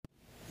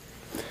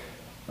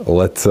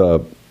What's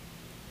up?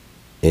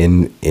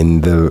 In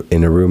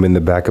a room in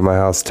the back of my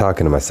house,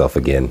 talking to myself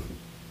again.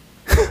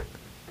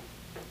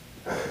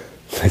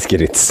 Let's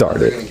get it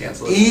started.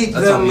 Eat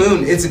the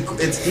moon. It's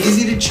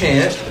easy to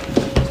chant.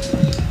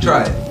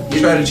 Try it.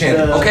 Try to chant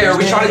it. Okay, are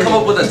we trying to come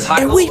up with a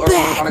title? And we or are we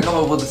back. trying to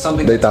come up with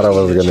something? They thought I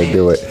was gonna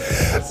do it.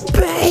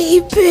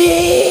 Baby!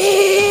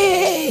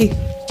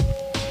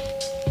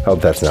 Hope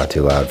that's not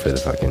too loud for the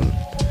fucking.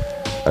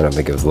 I don't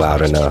think it was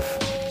loud enough.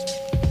 It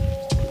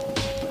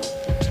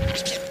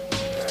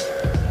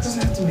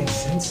doesn't have to make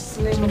sense. It's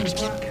the name of the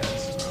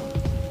podcast,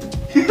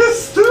 bro. You're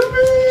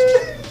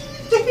stupid.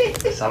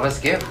 ¿Sabes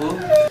qué, fool?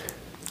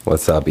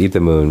 What's up? Eat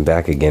the Moon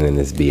back again in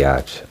this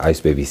biatch.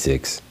 Ice Baby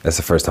 6. That's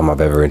the first time I've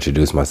ever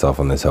introduced myself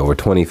on this hoe. We're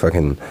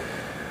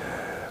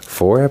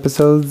 4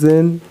 episodes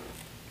in.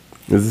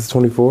 Is this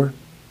 24?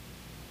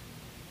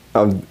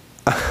 I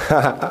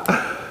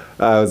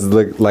was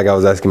like I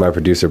was asking my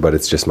producer, but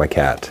it's just my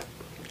cat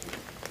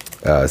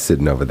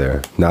sitting over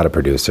there. Not a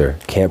producer.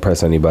 Can't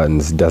press any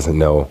buttons. Doesn't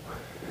know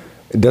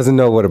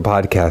what a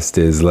podcast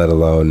is, let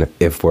alone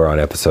if we're on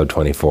episode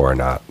 24 or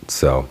not.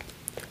 So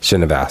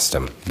shouldn't have asked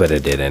him, but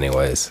it did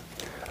anyways.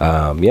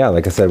 Yeah,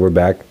 like I said, we're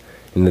back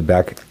in a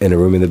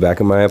room in the back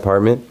of my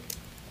apartment,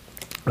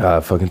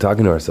 fucking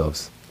talking to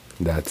ourselves.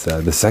 That's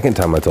the second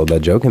time I told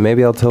that joke, and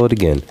maybe I'll tell it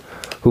again.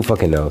 Who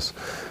fucking knows?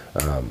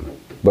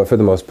 But for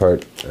the most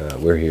part,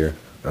 we're here.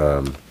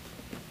 I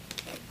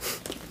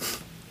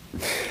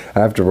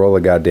have to roll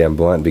a goddamn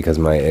blunt because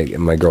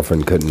my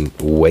girlfriend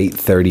couldn't wait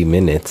 30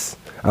 minutes.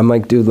 I'm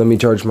like, dude, let me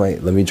charge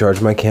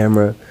my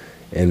camera,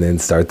 and then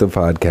start the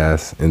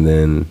podcast, and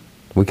then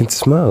we can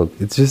smoke.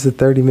 It's just a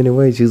 30-minute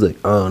wait. She's like,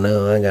 oh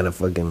no, I gotta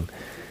fucking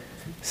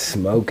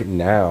smoke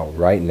now,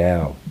 right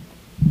now.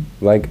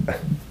 Like,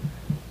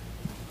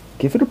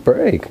 give it a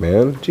break,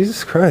 man.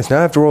 Jesus Christ. Now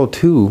I have to roll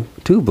two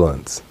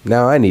blunts.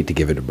 Now I need to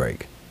give it a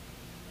break.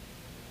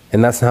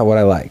 And that's not what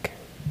I like.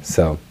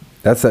 So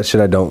that's that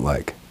shit I don't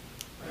like.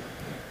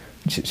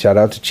 Shout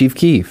out to Chief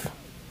Keef.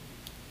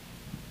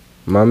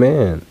 My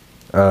man.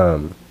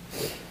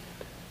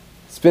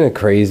 It's been a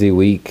crazy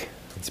week.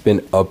 It's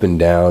been up and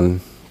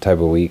down type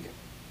of week.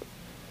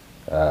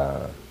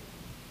 The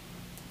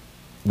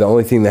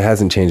only thing that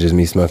hasn't changed is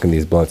me smoking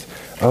these blunts.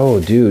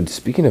 Oh, dude,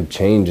 speaking of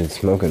change and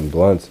smoking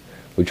blunts,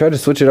 we tried to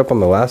switch it up on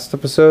the last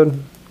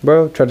episode,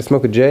 bro. Tried to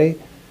smoke a J.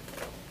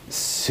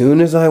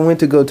 Soon as I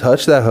went to go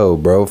touch that hoe,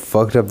 bro,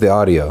 fucked up the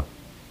audio.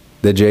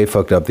 The J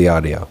fucked up the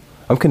audio.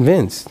 I'm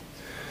convinced.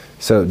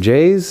 So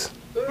J's,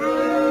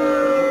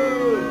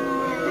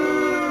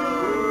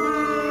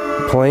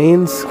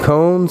 planes,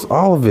 cones,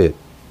 all of it.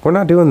 We're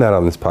not doing that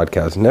on this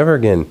podcast. Never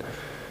again.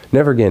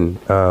 Never again.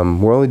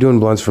 We're only doing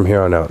blunts from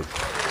here on out.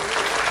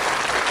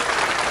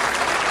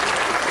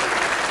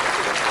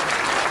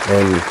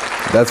 And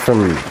that's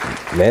from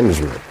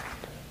management.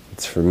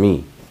 It's for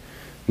me.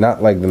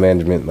 Not like the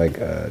management like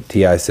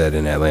T.I. said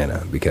in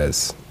Atlanta,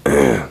 because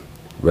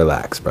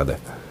relax, brother.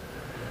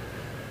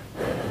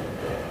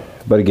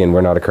 But again,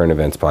 we're not a current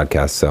events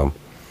podcast, so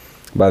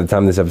by the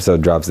time this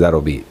episode drops,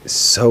 that'll be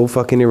so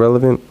fucking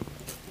irrelevant.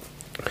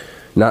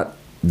 Not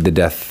the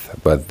death,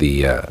 but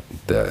the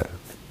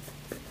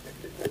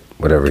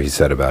whatever he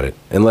said about it.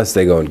 Unless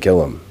they go and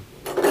kill him,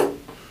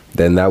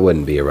 then that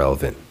wouldn't be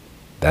irrelevant.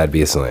 That'd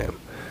be a slam.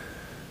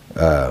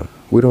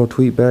 We don't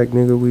tweet back,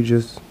 nigga. We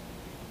just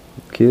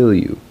kill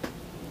you.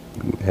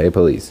 Hey,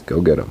 police,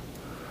 go get him.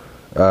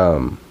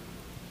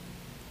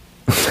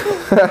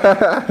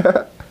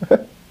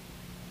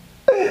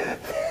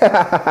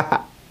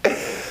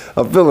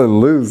 I'm feeling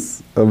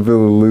loose. I'm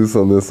feeling loose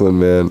on this one,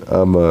 man.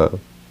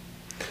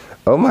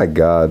 Oh my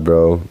God,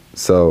 bro.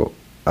 So,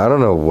 I don't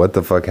know what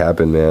the fuck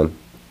happened, man,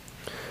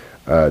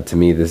 to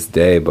me this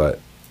day, but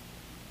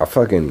I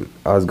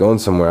was going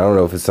somewhere. I don't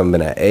know if it's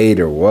something I ate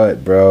or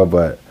what, bro,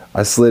 but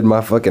I slid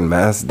my fucking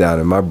mask down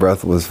and my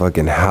breath was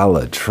fucking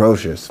hella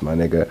atrocious, my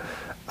nigga.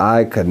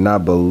 I could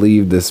not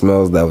believe the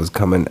smells that was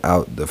coming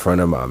out the front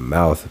of my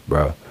mouth,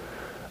 bro.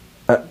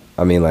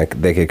 I mean,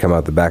 like, they could come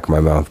out the back of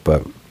my mouth,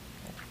 but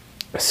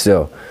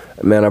still,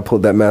 man, I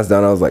pulled that mask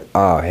down. I was like,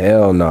 oh,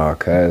 hell nah,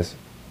 cuz.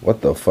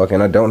 What the fuck?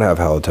 And I don't have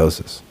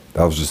halitosis.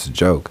 That was just a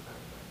joke.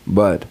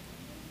 But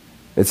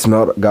it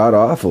smelled god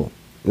awful.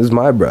 This is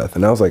my breath.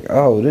 And I was like,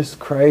 oh, this is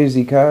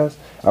crazy, cuz.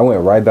 I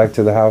went right back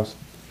to the house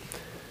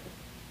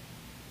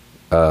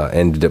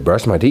and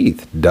brushed my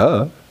teeth.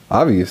 Duh.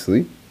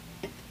 Obviously.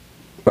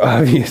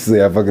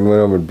 Obviously, I fucking went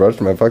home and brushed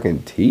my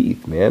fucking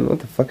teeth, man. What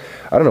the fuck?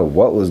 I don't know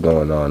what was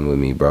going on with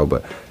me, bro,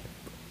 but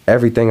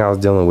everything I was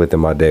dealing with in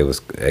my day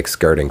was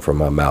excurting from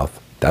my mouth.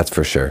 That's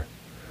for sure.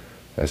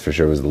 That's for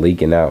sure. It was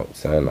leaking out,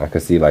 son. I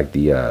could see, like,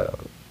 the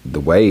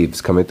waves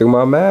coming through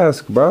my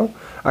mask, bro.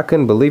 I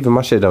couldn't believe it.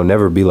 My shit don't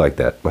never be like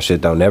that. My shit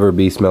don't never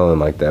be smelling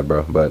like that,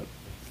 bro. But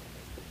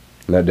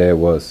that day it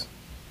was.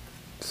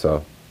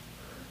 So,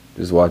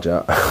 just watch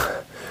out.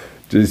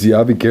 Just,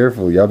 y'all be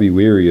careful. Y'all be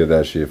weary of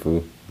that shit,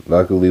 fool.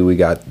 Luckily, we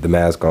got the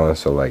mask on,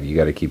 so, like, you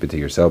got to keep it to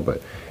yourself.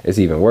 But it's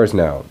even worse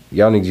now.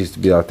 Y'all need to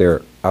be out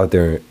there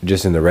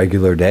just in the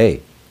regular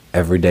day,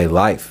 everyday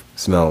life,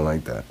 smelling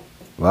like that.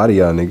 A lot of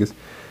y'all niggas.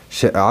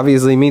 Shit,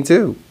 obviously me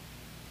too.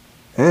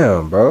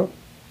 Damn, bro.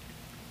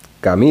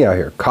 Got me out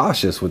here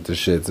cautious with the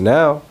shits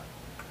now.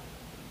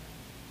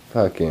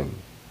 Fucking.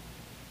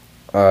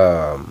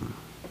 I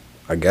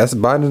guess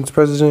Biden's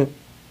president.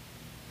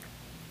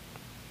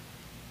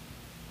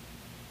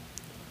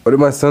 What did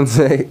my son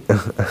say?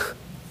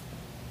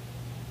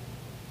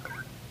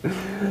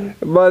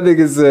 My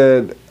nigga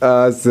said,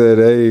 I said,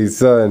 hey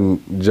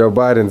son, Joe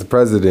Biden's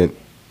president.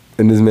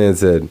 And this man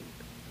said,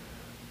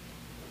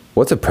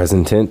 what's a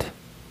present tent?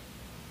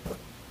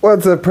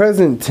 What's a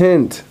present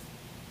tent?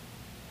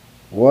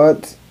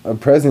 What? A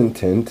present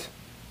tent?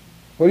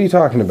 What are you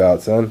talking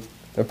about, son?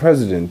 A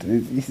president.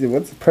 He said,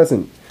 what's a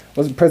present?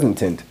 What's a present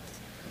tent?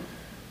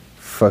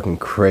 Fucking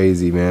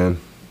crazy, man.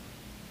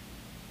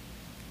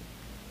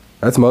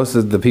 That's most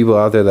of the people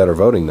out there that are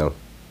voting, though.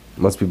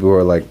 Most people who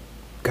are like,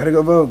 gotta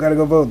go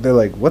vote. They're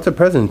like, what's a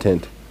present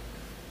tent?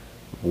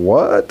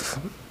 What?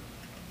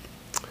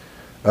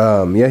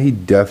 Yeah, he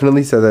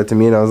definitely said that to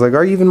me, and I was like,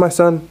 are you even my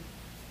son?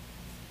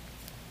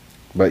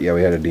 But yeah,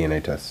 we had a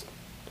DNA test.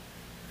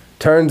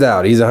 Turns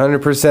out he's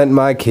 100%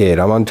 my kid.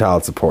 I'm on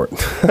child support.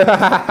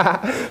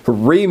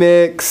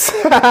 Remix.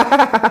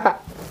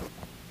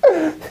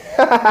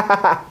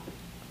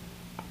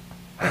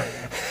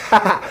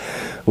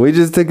 We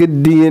just took a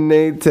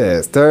DNA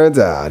test. Turns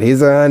out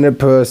he's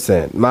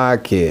 100% my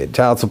kid.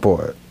 Child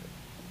support.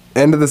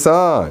 End of the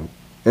song.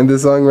 End of the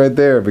song right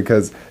there,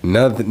 because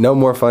no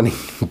more funny,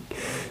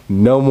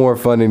 no more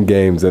fun in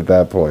games at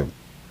that point.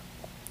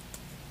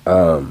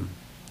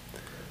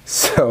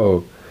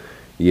 So,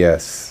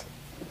 yes,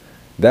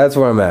 that's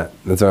where I'm at.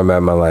 That's where I'm at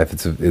in my life.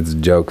 It's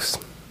jokes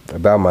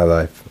about my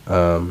life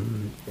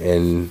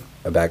in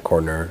a back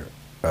corner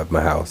of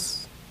my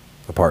house,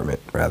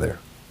 apartment rather.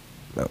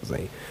 That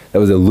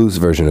was a loose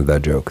version of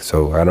that joke.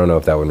 So I don't know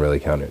if that one really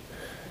counted.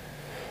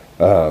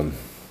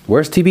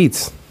 Where's T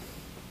Beats?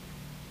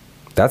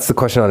 That's the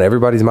question on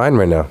everybody's mind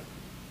right now.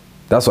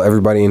 That's what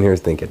everybody in here is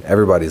thinking.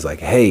 Everybody's like,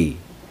 hey,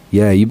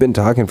 yeah, you've been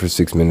talking for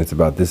 6 minutes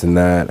about this and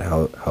that,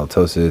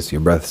 halitosis, your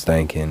breath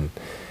stanking.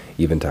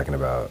 You've been talking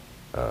about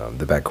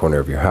the back corner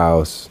of your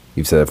house.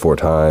 You've said it 4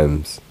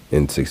 times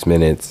in 6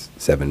 minutes,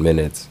 7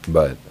 minutes.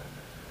 But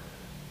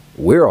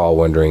we're all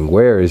wondering,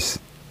 where is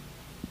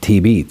T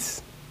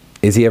Beats?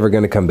 Is he ever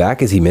going to come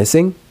back? Is he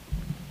missing?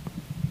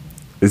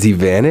 Is he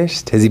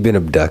vanished? Has he been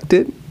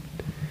abducted?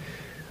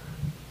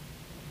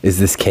 Is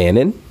this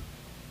canon?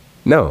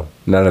 No,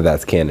 none of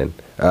that's canon.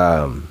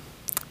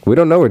 We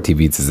don't know where T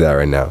Beats is at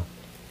right now.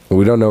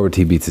 We don't know where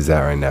T Beats is at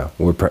right now.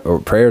 We're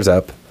prayers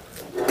up.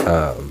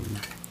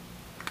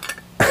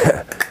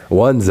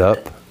 One's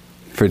up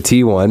for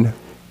T1.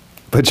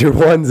 Put your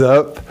ones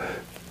up.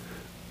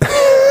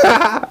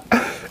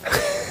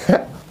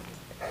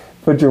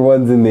 Put your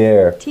ones in the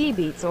air. T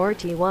Beats or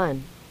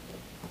T1.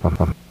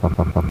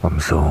 I'm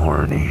so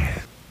horny.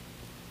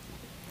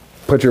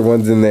 Put your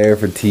ones in the air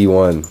for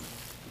T1.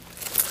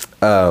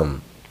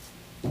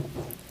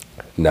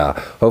 Nah,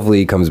 hopefully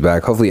he comes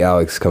back. Hopefully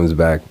Alex comes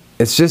back.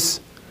 It's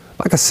just,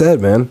 like I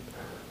said, man,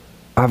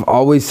 I've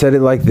always said it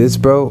like this,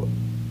 bro.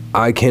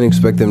 I can't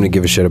expect them to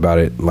give a shit about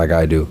it like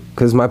I do.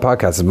 Because my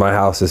podcast is my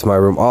house, it's my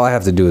room. All I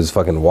have to do is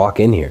fucking walk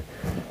in here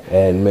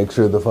and make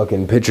sure the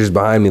fucking pictures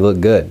behind me look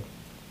good.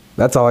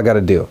 That's all I got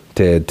to do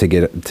to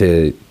get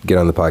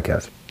on the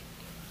podcast.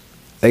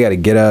 I got to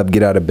get up,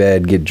 get out of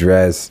bed, get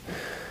dressed,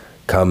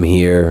 come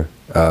here,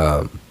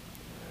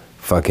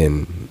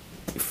 fucking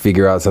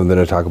figure out something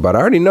to talk about. I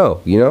already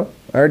know, you know?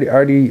 I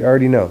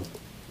already know.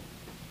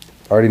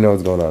 I already know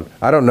what's going on.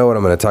 I don't know what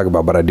I'm going to talk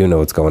about, but I do know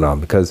what's going on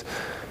because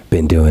I've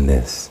been doing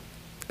this.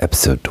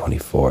 Episode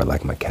 24,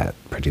 like my cat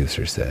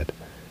producer said.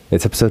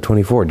 It's episode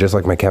 24, just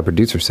like my cat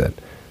producer said.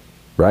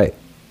 Right.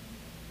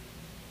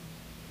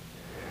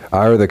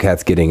 Our other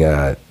cat's getting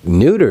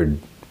neutered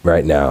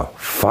right now.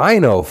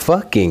 Final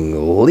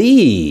fucking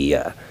Lee.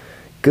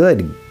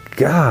 Good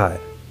God.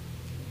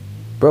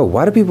 Bro,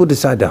 why do people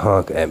decide to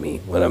honk at me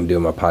when I'm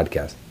doing my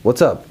podcast?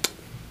 What's up?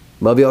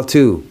 Love y'all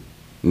too.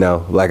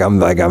 No, like I'm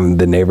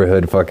the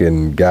neighborhood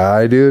fucking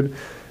guy, dude.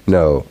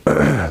 No,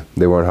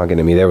 they weren't honking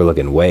at me. They were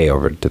looking way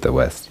over to the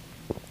west.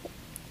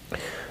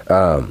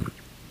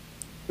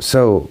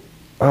 So,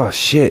 oh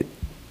shit.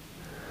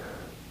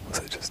 What was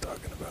I just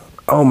talking about?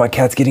 Oh, my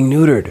cat's getting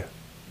neutered.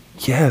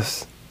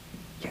 Yes.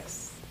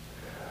 Yes.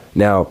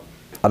 Now,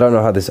 I don't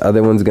know how this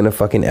other one's gonna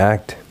fucking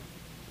act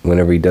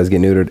whenever he does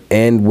get neutered,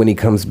 and when he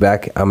comes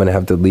back, I'm gonna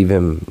have to leave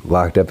him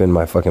locked up in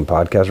my fucking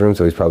podcast room,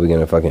 so he's probably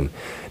gonna fucking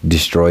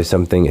destroy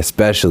something,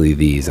 especially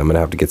these. I'm gonna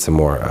have to get some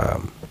more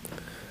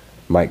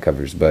mic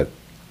covers, but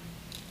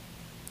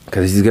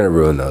because he's gonna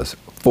ruin those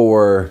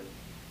for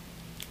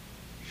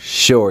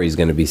sure. He's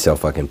gonna be so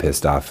fucking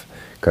pissed off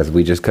because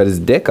we just cut his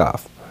dick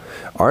off.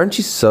 Aren't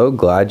you so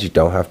glad you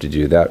don't have to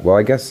do that? Well,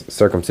 I guess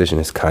circumcision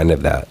is kind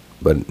of that,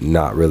 but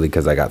not really,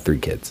 because I got 3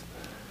 kids,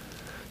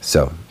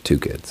 so 2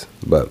 kids,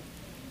 but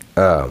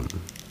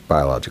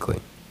biologically,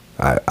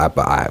 I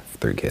have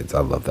 3 kids. I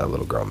love that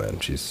little girl, man.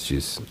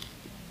 She's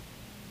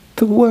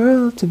the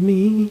world to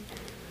me.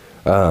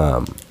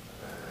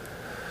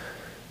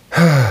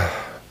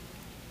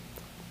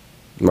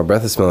 My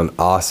breath is smelling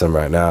awesome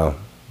right now.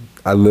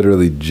 I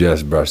literally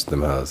just brushed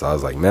them hoes. I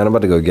was like, man, I'm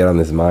about to go get on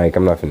this mic.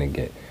 I'm not gonna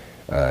get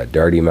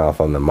dirty mouth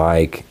on the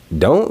mic.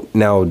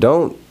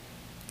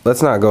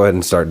 Let's not go ahead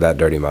and start that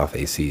dirty mouth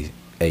AC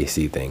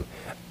thing.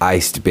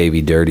 Iced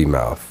baby dirty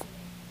mouth.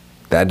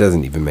 That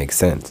doesn't even make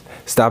sense.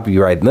 Let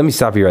me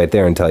stop you right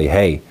there and tell you,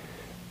 hey,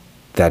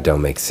 that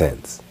don't make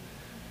sense.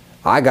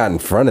 I got in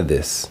front of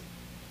this.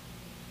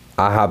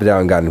 I hopped out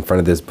and got in front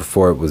of this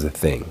before it was a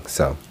thing.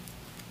 So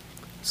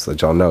just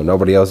let y'all know.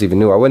 Nobody else even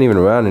knew. I wasn't even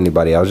around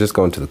anybody. I was just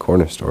going to the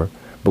corner store.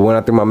 But when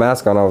I threw my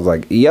mask on, I was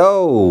like,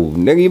 yo,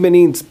 nigga, you been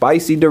eating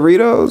spicy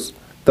Doritos?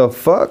 The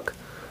fuck?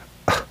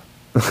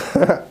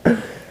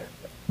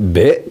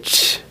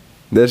 Bitch.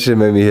 That shit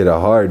made me hit a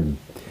hard.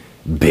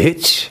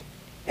 Bitch.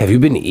 Have you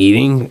been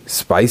eating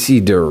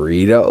spicy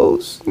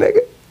Doritos, nigga?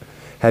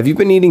 Have you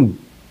been eating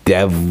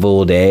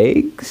deviled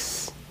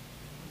eggs?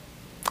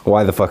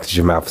 Why the fuck is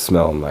your mouth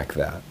smelling like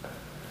that?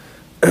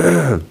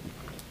 And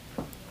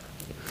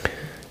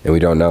we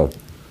don't know.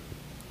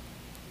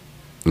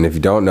 And if you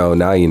don't know,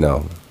 now you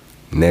know.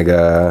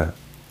 Nigga.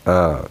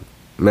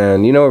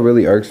 Man, you know what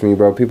really irks me,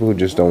 bro? People who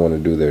just don't want to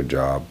do their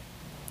job.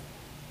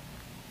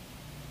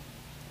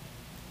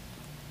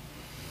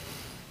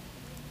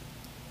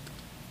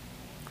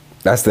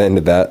 That's the end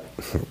of that.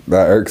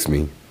 That irks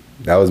me.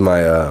 That was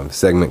my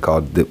segment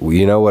called,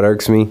 you know what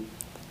irks me?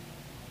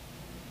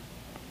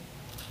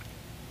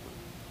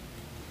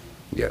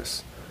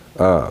 Yes.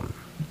 Damn.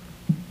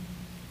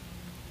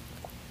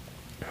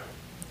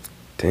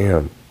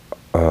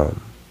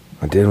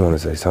 I did want to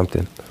say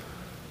something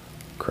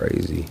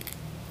crazy.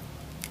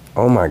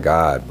 Oh my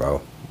God,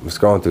 bro. I'm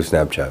scrolling through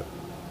Snapchat.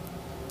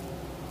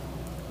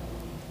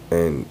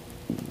 And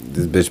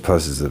this bitch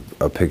posts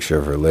a picture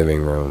of her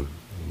living room.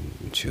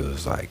 And she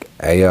was like,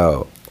 hey,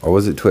 yo. Or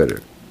was it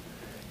Twitter?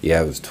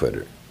 Yeah, it was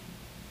Twitter.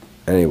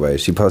 Anyway,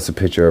 she posted a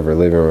picture of her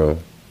living room.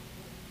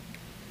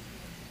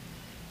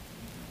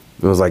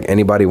 It was like,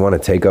 anybody want to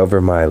take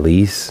over my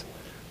lease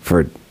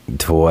for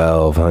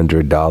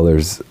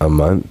 $1,200 a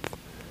month?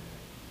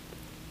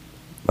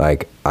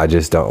 Like, I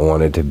just don't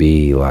want it to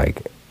be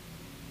like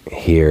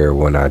here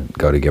when I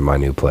go to get my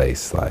new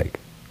place. Like,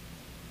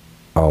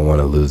 I don't want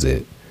to lose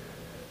it.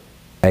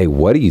 Hey,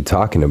 what are you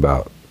talking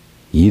about?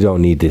 You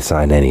don't need to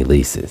sign any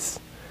leases.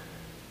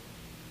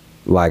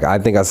 Like, I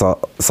think I saw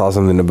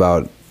something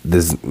about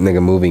this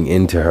nigga moving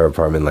into her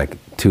apartment like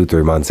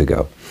 2-3 months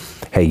ago.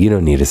 Hey, you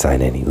don't need to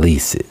sign any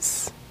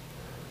leases.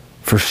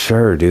 For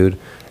sure, dude.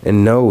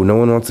 And no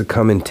one wants to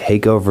come and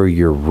take over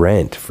your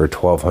rent for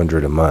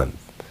 $1,200 a month.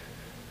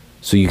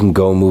 So you can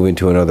go move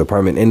into another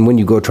apartment. And when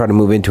you go try to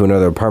move into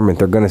another apartment,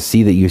 they're going to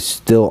see that you're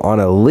still on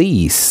a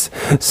lease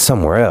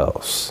somewhere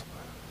else.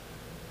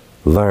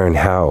 Learn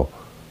how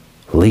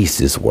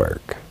leases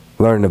work.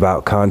 Learn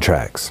about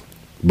contracts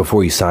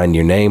before you sign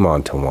your name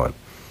onto one.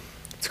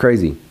 It's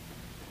crazy.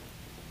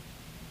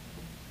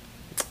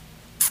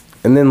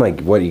 And then,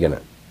 like, what are you going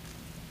to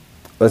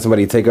let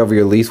somebody take over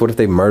your lease? What if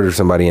they murder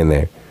somebody in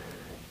there,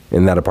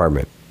 in that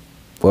apartment?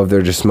 What if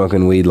they're just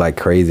smoking weed like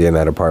crazy in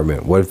that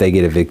apartment? What if they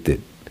get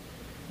evicted?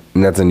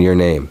 And that's in your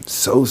name.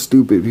 So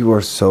stupid. People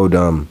are so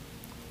dumb.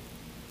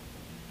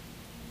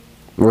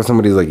 Or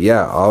somebody's like,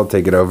 yeah, I'll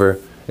take it over,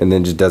 and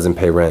then just doesn't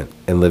pay rent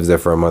and lives there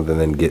for a month and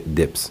then get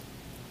dips.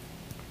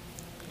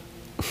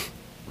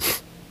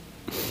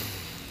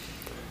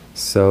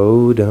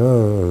 So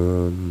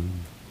dumb.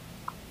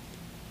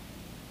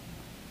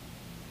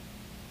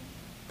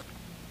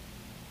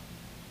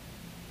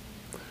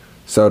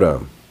 So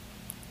dumb.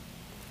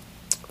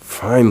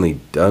 Finally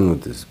done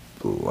with this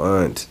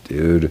blunt,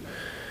 dude.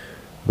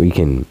 We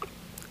can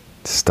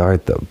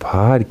start the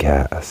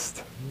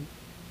podcast.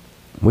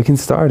 We can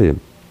start it.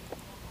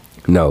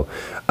 No.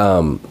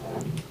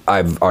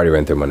 I've already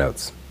ran through my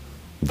notes.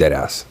 Dead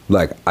ass.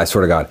 Like, I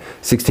swear to God,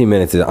 16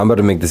 minutes. I'm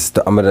about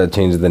to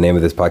change the name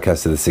of this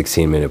podcast to the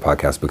 16-minute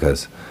podcast,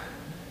 because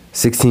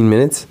 16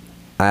 minutes,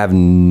 I have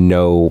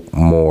no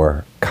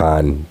more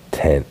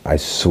content. I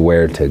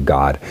swear to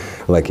God.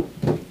 Like,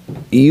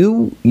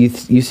 you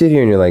sit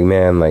here and you're like,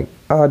 man, like,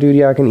 oh, dude,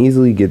 yeah, I can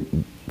easily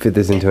fit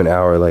this into an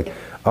hour. Like,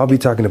 I'll be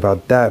talking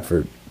about that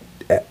for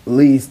at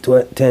least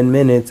 10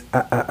 minutes.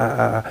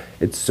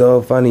 It's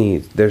so funny.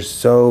 There's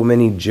so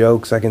many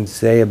jokes I can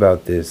say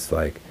about this.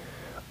 Like,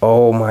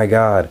 oh my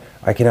God,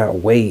 I cannot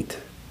wait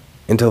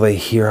until they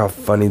hear how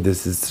funny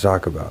this is to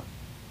talk about.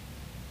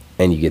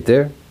 And you get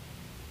there,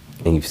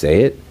 and you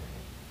say it,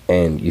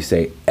 and you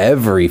say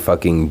every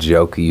fucking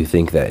joke you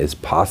think that is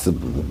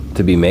possible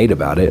to be made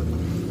about it.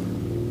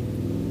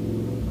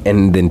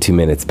 And then 2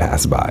 minutes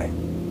pass by.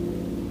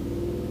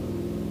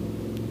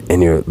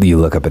 And you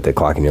look up at the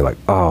clock and you're like,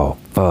 oh,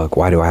 fuck,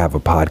 why do I have a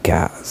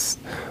podcast?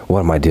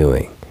 What am I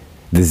doing?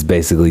 This is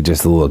basically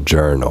just a little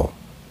journal.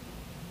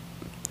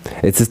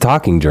 It's a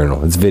talking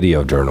journal. It's a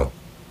video journal.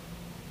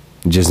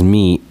 Just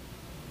me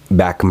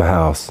back in my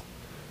house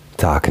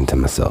talking to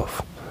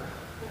myself.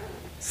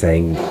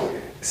 Saying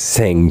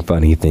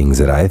funny things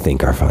that I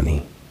think are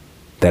funny.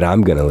 That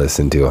I'm going to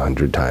listen to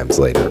 100 times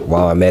later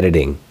while I'm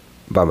editing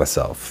by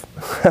myself.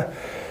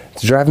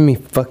 It's driving me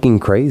fucking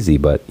crazy,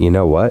 but you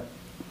know what?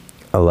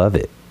 I love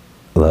it.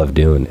 Love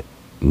doing it.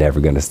 Never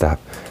gonna stop.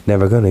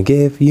 Never gonna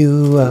give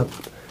you up.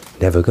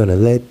 Never gonna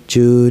let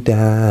you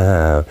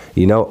down.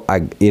 You know,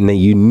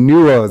 you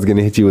knew I was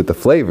gonna hit you with the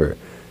flavor.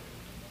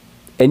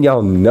 And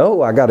y'all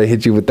know I gotta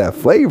hit you with that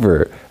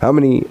flavor. How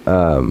many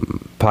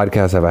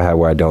podcasts have I had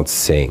where I don't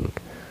sing?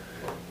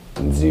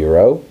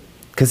 0.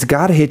 Because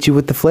gotta hit you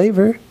with the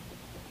flavor.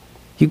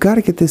 You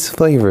gotta get this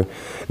flavor.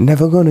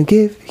 Never gonna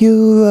give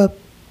you up.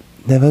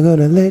 Never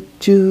gonna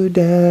let you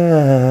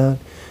down.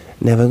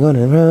 Never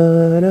gonna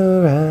run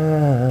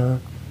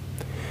around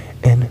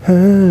and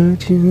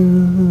hurt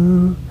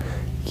you.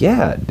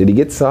 Yeah, did he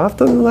get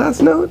soft on the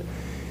last note?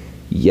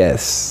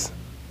 Yes.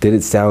 Did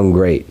it sound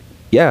great?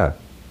 Yeah.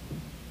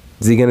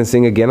 Is he gonna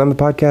sing again on the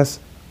podcast?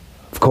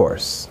 Of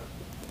course.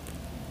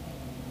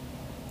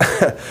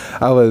 Me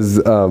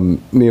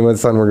and my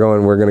son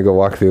we're gonna go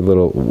walk through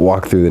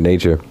the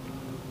nature.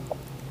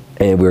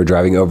 And we were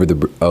driving over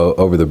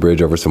the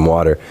bridge over some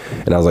water.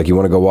 And I was like, you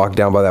wanna go walk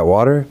down by that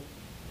water?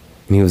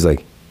 And he was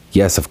like,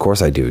 yes, of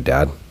course I do,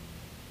 Dad.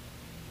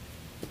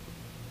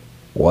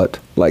 What?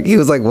 Like, he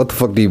was like, what the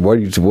fuck do you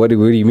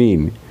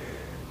mean?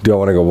 Do I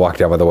want to go walk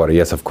down by the water?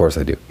 Yes, of course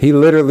I do. He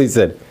literally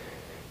said,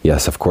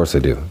 yes, of course I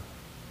do.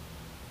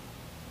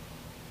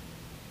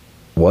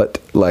 What?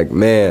 Like,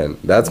 man,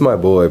 that's my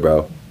boy,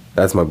 bro.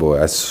 That's my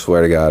boy. I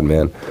swear to God,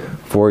 man.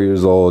 4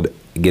 years old,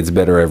 it gets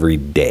better every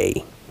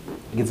day.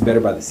 It gets better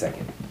by the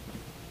second.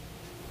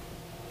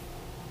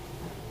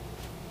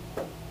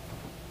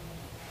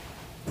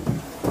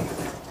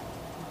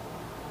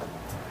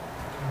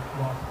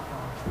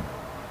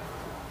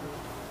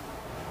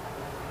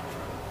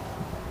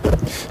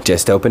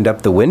 Just opened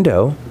up the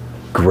window.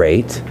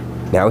 Great.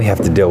 Now we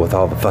have to deal with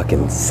all the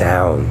fucking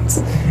sounds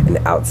and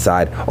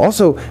outside.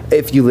 Also,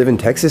 if you live in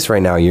Texas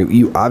right now,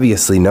 you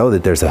obviously know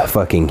that there's a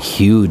fucking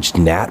huge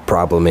gnat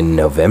problem in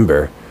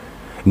November.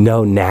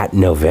 No gnat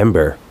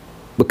November.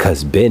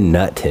 Because been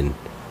nuttin'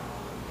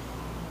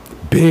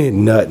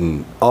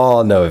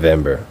 all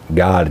November.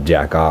 Gotta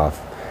jack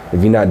off.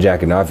 If you're not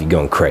jacking off, you're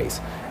going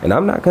crazy. And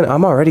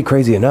I'm already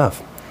crazy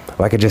enough.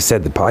 Like I just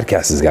said, the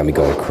podcast has got me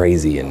going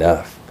crazy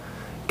enough.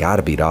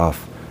 Gotta beat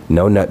off.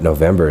 No nut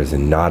November is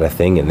not a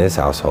thing in this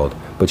household.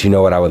 But you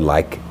know what I would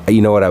like?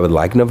 You know what I would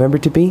like November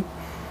to be?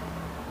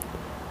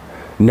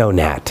 No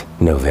gnat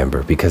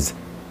November, because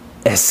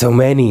there's so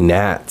many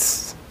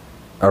gnats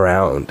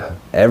around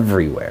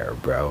everywhere,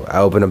 bro. I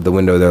open up the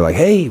window, they're like,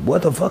 hey,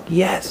 what the fuck?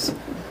 Yes,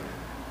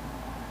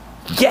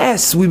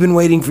 we've been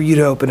waiting for you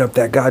to open up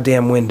that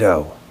goddamn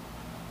window.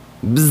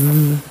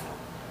 Bzz.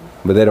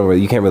 But they don't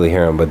really, you can't really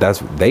hear them, but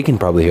they can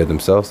probably hear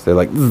themselves. They're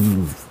like,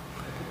 bzz.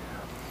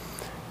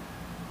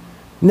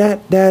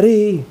 Nat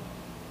Daddy.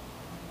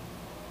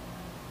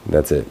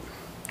 That's it.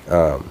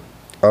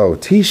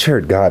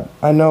 T-shirt. God,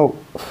 I know.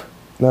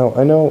 No,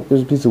 I know.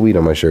 There's a piece of weed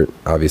on my shirt.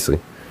 Obviously.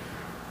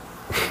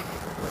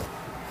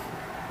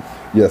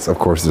 Yes, of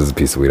course. There's a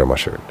piece of weed on my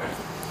shirt.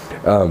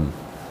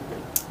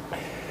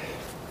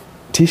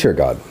 T-shirt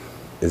God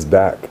is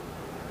back.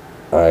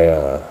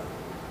 I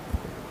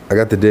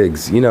got the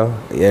digs, you know,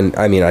 and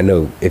I mean, I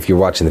know if you're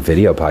watching the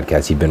video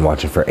podcast, you've been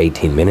watching for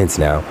 18 minutes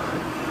now,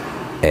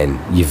 and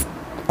you've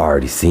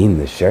already seen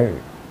the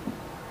shirt,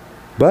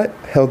 but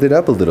held it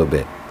up a little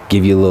bit,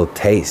 give you a little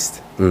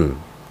taste, give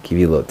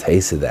you a little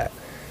taste of that.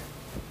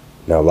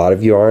 Now a lot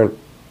of you aren't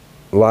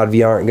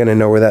gonna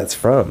know where that's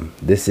from.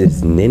 This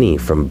is Ninny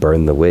from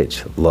Burn the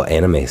Witch. A little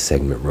anime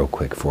segment real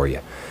quick for you.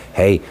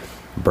 Hey,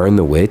 Burn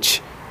the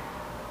Witch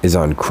is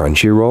on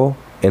Crunchyroll,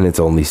 and it's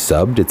only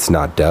subbed, it's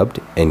not dubbed,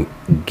 and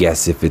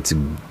guess if it's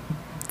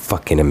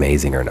fucking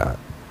amazing or not.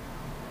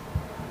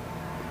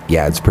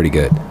 Yeah, it's pretty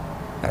good,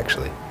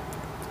 actually.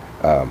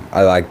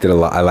 I liked it a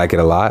lot. I like it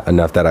a lot,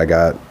 enough that I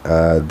got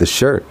the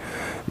shirt.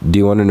 Do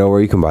you want to know where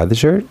you can buy the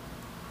shirt?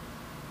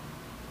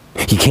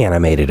 You can't. I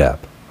made it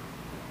up.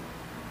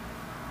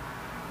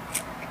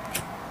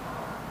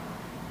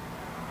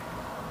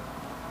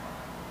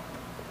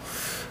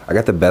 I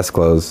got the best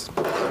clothes.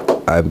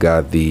 I've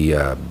got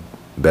the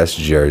best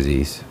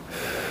jerseys.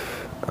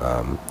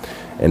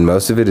 And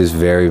most of it is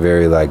very,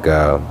 very like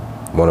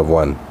one of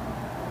one.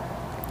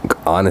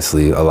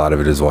 Honestly, a lot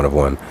of it is one of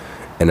one.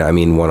 And I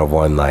mean one of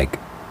one, like,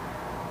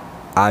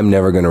 I'm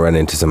never going to run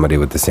into somebody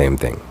with the same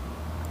thing.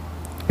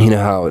 You know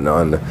how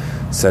on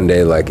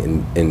Sunday, like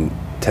in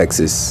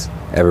Texas,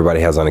 everybody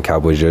has on a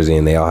Cowboys jersey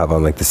and they all have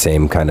on like the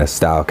same kind of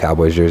style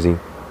Cowboys jersey?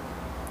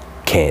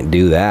 Can't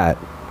do that.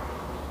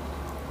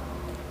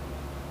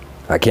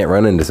 I can't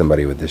run into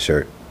somebody with this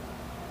shirt.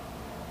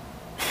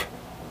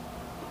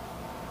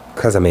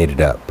 Because I made it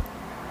up.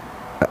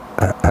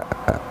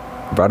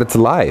 Brought it to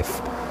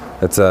life.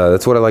 That's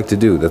what I like to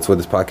do. That's where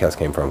this podcast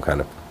came from, kind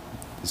of.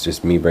 It's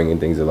just me bringing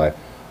things to life.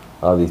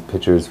 All these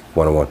pictures,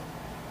 one-on-one.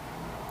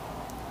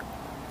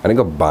 I didn't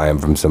go buy them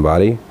from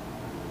somebody.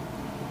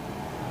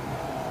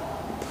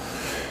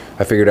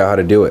 I figured out how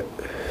to do it.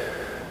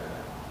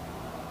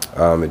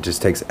 It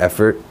just takes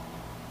effort.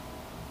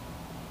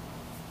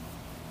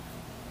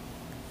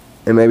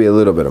 And maybe a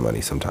little bit of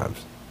money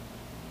sometimes.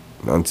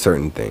 on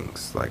certain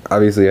things. Like,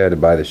 obviously I had to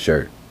buy the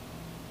shirt.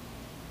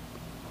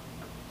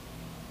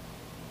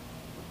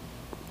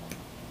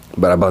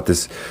 But I bought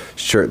this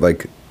shirt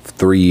like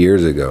 3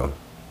 years ago,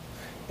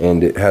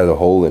 and it has a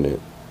hole in it.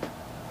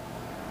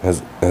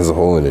 Has a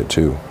hole in it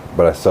too.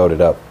 But I sewed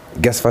it up.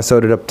 Guess if I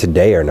sewed it up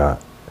today or not.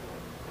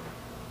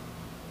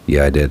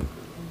 Yeah, I did.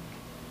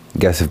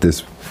 Guess if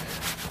this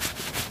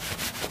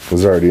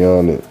was already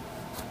on it.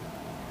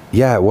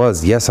 Yeah, it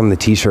was. Yes, I'm the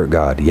t-shirt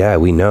god. Yeah,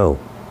 we know.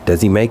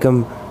 Does he make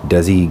them?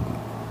 Does he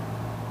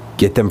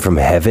get them from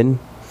heaven?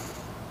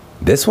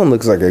 This one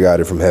looks like I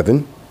got it from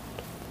heaven.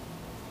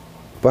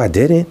 But I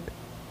didn't.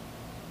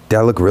 Did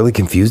I look really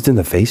confused in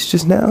the face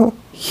just now?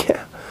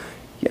 Yeah.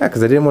 Yeah,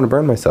 because I didn't want to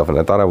burn myself, and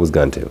I thought I was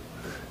going to.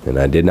 And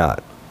I did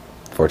not,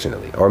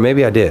 fortunately. Or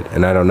maybe I did,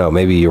 and I don't know.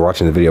 Maybe you're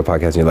watching the video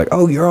podcast, and you're like,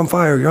 oh, you're on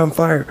fire, you're on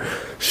fire.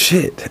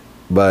 Shit.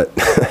 But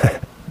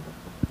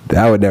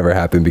that would never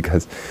happen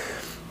because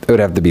it would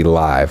have to be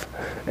live,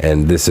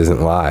 and this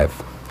isn't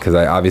live. Because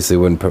I obviously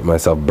wouldn't put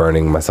myself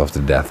burning myself to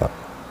death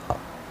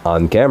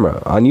on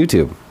camera, on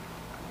YouTube.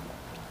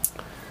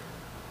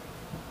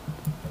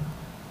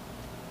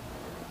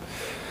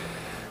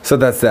 So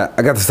that's that.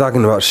 I got to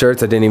talking about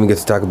shirts. I didn't even get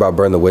to talk about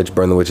Burn the Witch.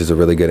 Burn the Witch is a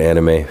really good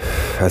anime.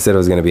 I said it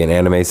was going to be an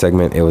anime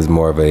segment. It was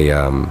more of a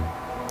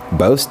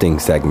boasting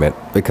segment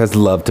because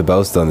love to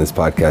boast on this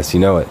podcast.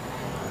 You know it.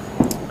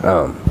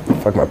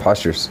 Fuck, my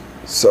posture's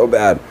so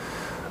bad.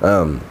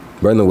 Burn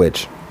the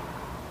Witch.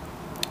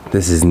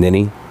 This is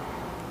Nini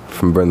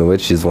from Burn the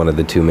Witch. She's one of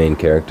the two main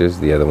characters.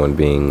 The other one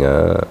being,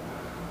 I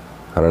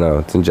don't know.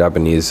 It's in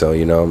Japanese, so,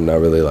 you know, I'm not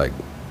really, like,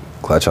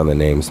 clutch on the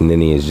names.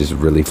 Nini is just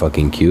really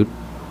fucking cute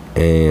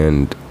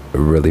and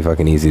really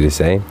fucking easy to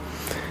say.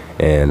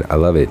 And I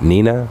love it.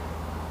 Nina,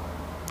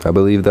 I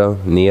believe, though.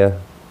 Nia,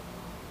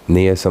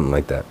 something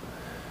like that.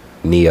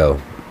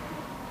 Neo.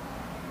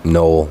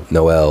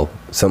 Noel,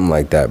 something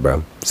like that,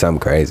 bro. Something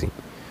crazy.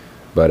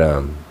 But,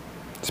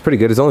 it's pretty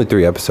good. It's only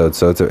 3 episodes,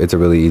 so it's a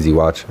really easy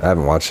watch. I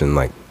haven't watched in,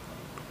 like,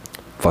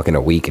 fucking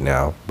a week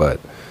now, but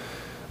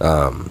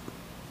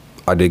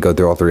I did go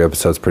through all 3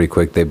 episodes pretty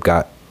quick. They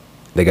got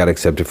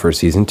accepted for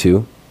season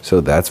 2, so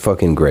that's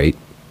fucking great.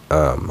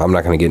 I'm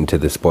not gonna get into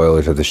the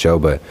spoilers of the show,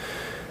 but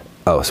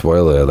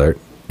spoiler alert,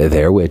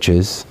 they're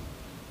witches,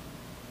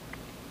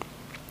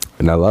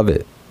 and I love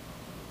it.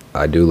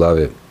 I do love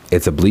it.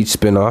 It's a Bleach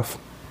spinoff,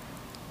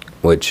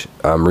 which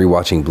I'm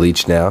rewatching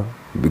Bleach now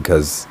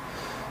because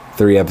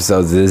 3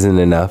 episodes isn't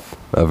enough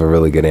of a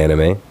really good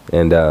anime,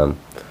 and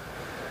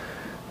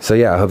so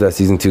yeah, I hope that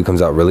season 2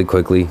 comes out really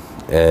quickly,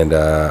 and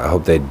I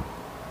hope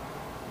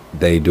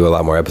they do a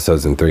lot more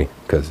episodes than 3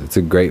 because it's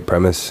a great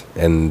premise,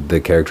 and the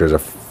characters are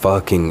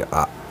fucking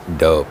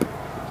dope.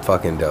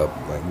 Fucking dope.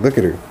 Like, look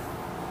at her.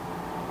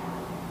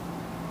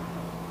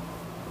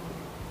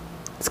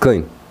 It's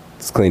clean.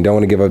 It's clean. Don't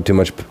want to give up too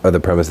much of the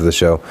premise of the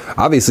show.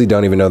 Obviously,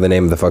 don't even know the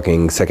name of the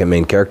fucking second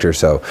main character,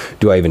 so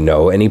do I even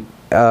know any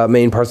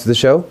main parts of the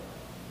show?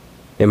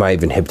 Am I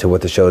even hip to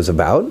what the show is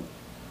about?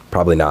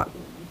 Probably not.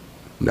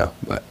 No,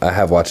 but I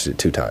have watched it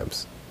 2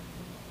 times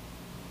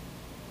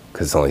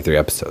because it's only 3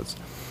 episodes.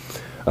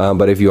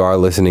 But if you are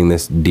listening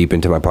this deep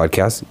into my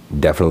podcast,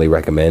 definitely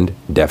recommend.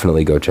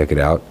 Definitely go check it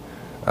out.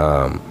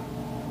 And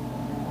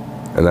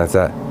that's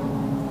that.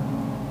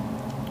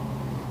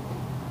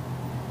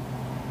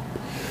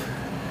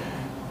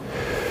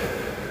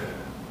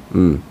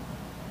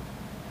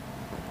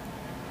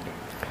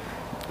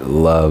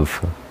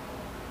 Love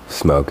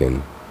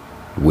smoking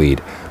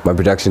weed. My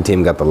production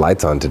team got the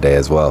lights on today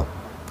as well.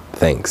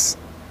 Thanks.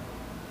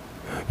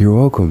 You're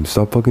welcome.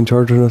 Stop fucking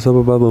charging us up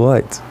about the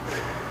lights.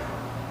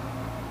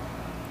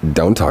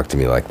 Don't talk to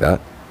me like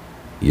that.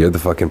 You're the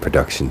fucking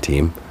production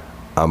team.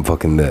 I'm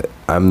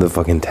the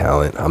fucking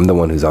talent. I'm the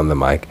one who's on the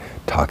mic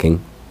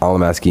talking. All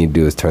I'm asking you to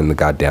do is turn the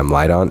goddamn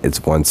light on.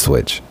 It's one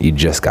switch. You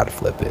just gotta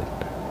flip it.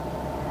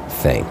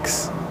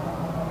 Thanks.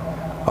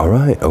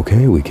 Alright,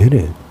 okay, we get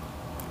it.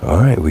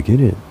 Alright, we get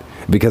it.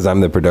 Because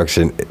I'm the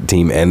production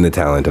team and the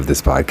talent of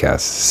this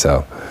podcast.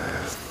 So,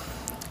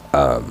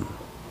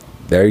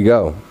 there you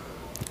go.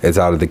 It's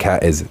out of the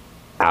cat is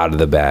out of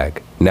the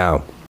bag.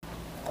 Now,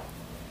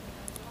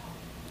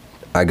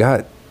 I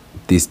got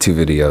these 2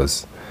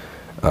 videos.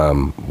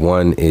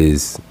 One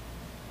is,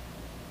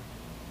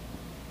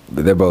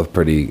 they're both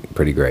pretty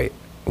great.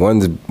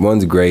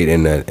 One's great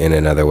in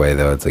another way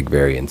though. It's like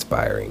very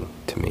inspiring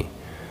to me.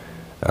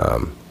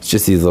 It's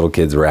just these little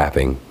kids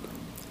rapping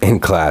in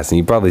class, and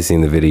you've probably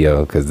seen the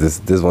video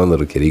because this one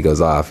little kid, he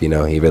goes off. You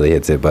know, he really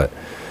hits it. But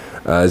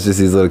it's just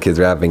these little kids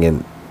rapping,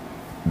 and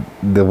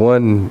the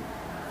one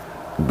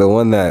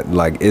that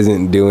like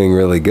isn't doing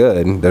really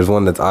good. There's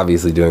one that's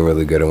obviously doing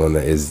really good, and one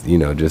that is, you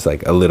know, just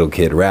like a little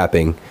kid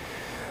rapping.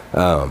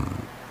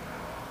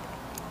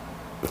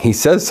 He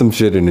says some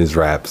shit in his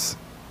raps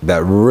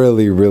that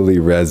really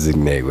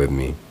resonate with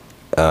me.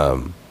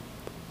 So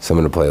I'm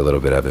gonna play a little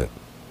bit of it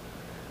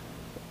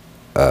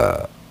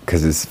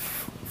because it's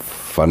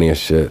funny as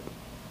shit.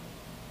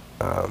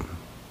 Here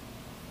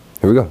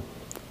we go.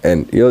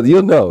 And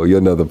you'll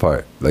know the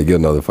part. Like, you'll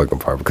know the fucking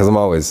part because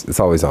it's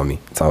always on me.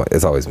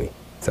 It's always me.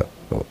 So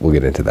We'll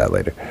get into that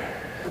later.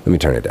 Let me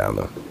turn it down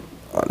though,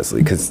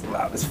 honestly, because it's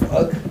loud as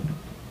fuck.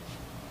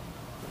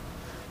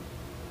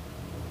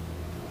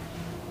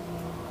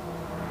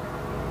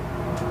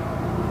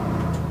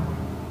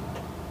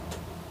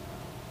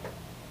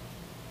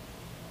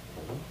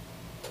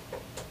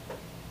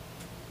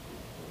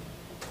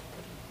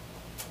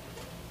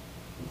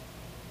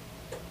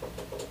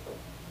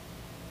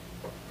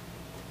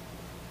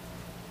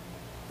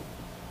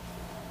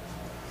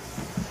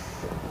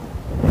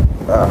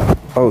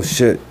 Oh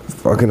shit,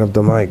 fucking up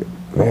the mic.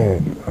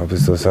 Man, I hope it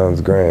still sounds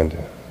grand.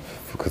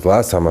 Because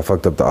last time I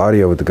fucked up the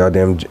audio with the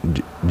goddamn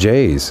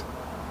J's.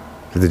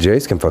 The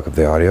J's can fuck up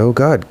the audio. Oh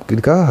god,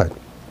 good god.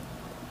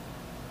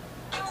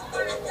 You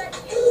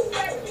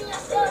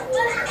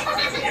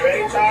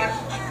ready, Todd?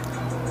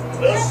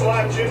 Little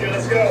Slime Jr.,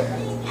 let's go.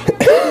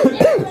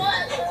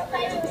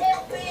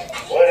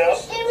 What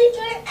else?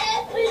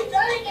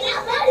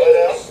 What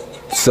else?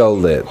 So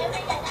lit.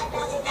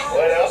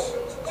 What else?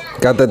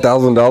 Got that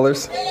 $1,000? What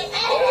else?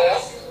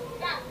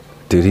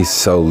 Dude, he's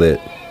so lit.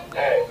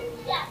 Hey.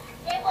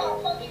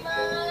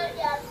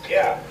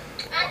 Yeah.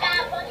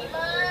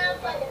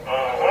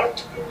 Uh-huh.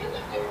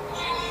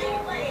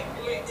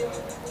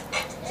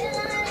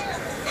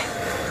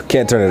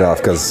 Can't turn it off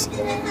because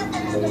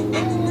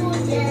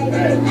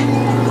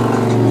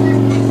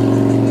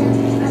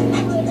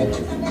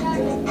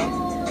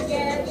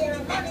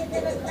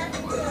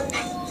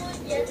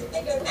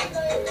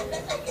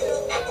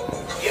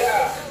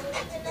Yeah.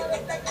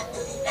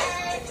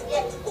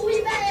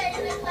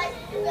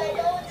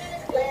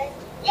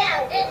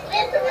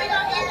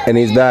 and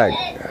he's back.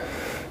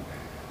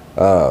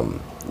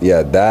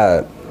 Yeah,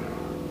 that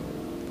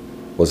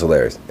was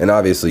hilarious. And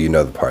obviously, you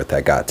know the part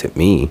that got to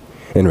me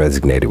and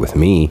resonated with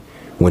me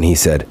when he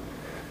said,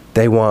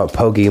 "They want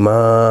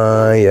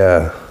Pokemon,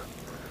 yeah.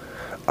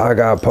 I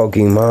got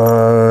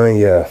Pokemon,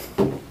 yeah."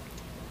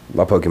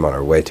 My Pokemon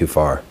are way too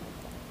far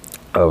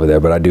over there,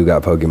 but I do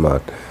got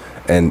Pokemon.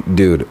 And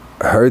dude,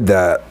 heard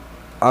that.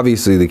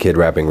 Obviously, the kid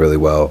rapping really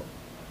well.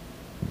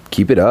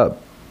 Keep it up.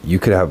 You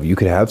could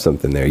have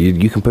something there.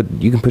 You can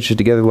put shit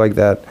together like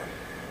that.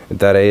 At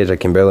that age, I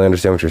can barely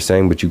understand what you're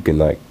saying, but you can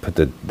like put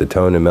the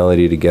tone and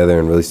melody together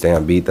and really stay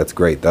on beat. That's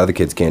great. The other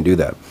kids can't do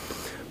that.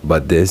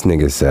 But this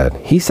nigga said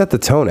he set the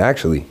tone.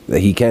 Actually, that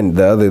he can.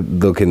 The other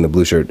little kid in the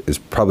blue shirt is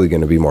probably going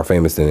to be more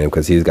famous than him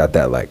because he's got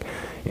that like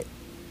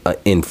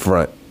in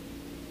front.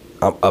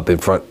 I'm up in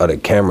front of the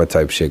camera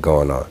type shit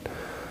going on.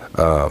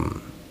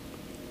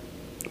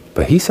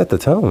 But he set the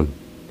tone.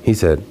 He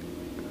said,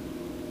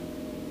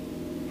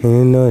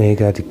 "You know they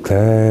got the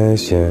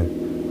clash, yeah."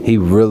 He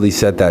really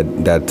set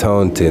that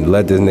tone to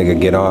let this nigga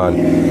get on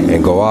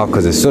and go off.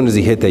 Because as soon as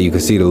he hit that, you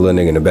could see the little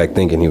nigga in the back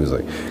thinking he was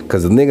like,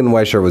 because the nigga in the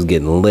white shirt was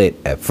getting lit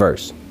at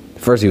first.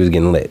 First he was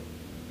getting lit.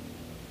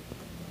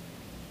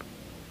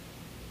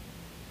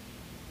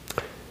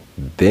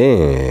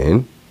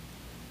 Then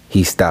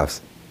he stops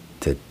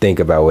to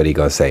think about what he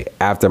gonna say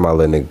after my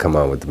little nigga come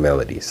on with the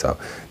melody. So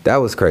that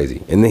was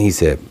crazy. And then he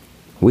said,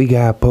 "We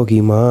got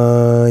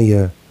Pokemon,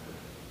 yeah."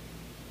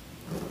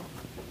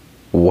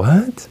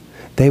 What?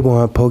 They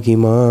want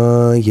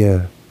Pokemon,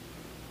 yeah.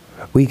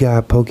 We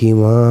got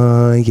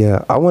Pokemon,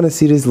 yeah. I want to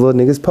see this little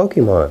nigga's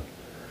Pokemon.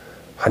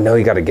 I know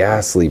he got a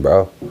Ghastly,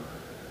 bro.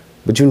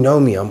 But you know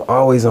me, I'm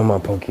always on my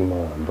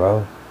Pokemon,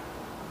 bro.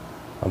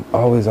 I'm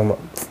always on my...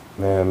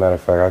 Man, matter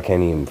of fact, I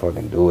can't even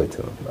fucking do it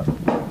to him, bro.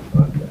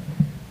 Fuck that.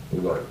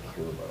 We're going to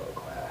Cubone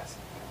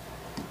classic.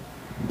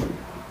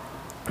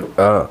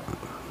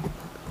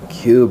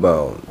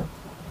 Cubone.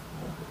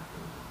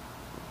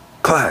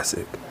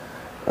 Classic.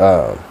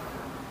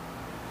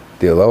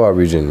 The Aloha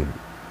region,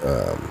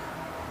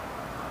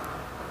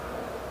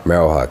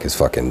 Marrowhawk is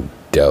fucking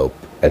dope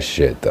as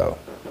shit, though.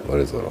 What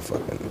is little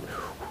fucking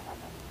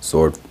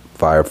sword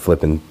fire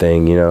flipping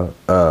thing, you know?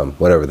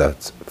 Whatever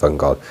that's fucking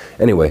called.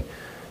 Anyway,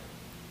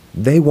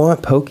 they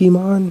want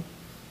Pokemon?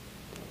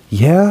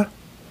 Yeah,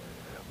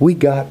 we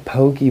got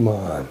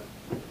Pokemon.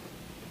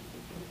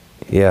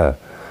 Yeah,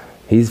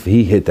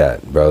 he hit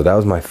that, bro. That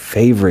was my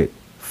favorite.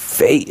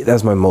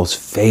 That's my most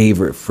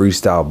favorite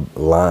freestyle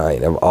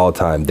line of all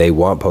time. They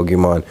want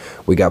Pokemon.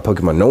 We got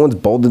Pokemon. No one's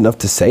bold enough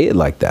to say it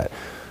like that.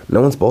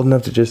 No one's bold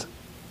enough to just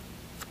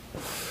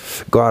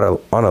go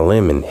out on a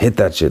limb and hit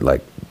that shit.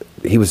 Like,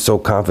 he was so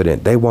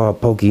confident. They want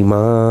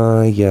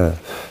Pokemon, yeah.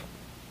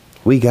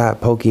 We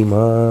got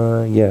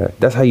Pokemon, yeah.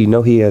 That's how you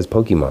know he has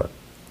Pokemon.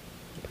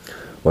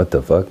 What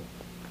the fuck?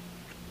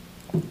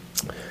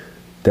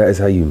 That is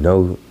how you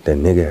know that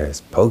nigga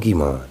has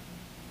Pokemon.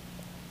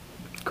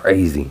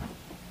 Crazy.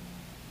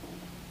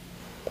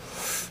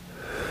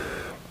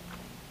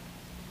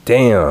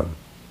 Damn.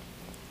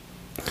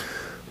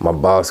 My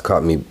boss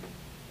caught me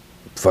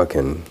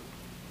fucking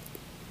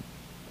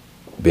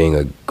being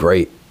a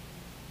great,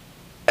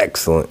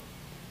 excellent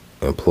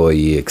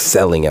employee,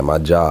 excelling at my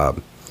job.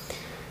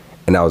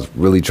 And I was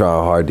really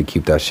trying hard to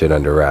keep that shit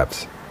under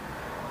wraps.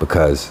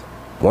 Because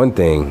it's one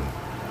thing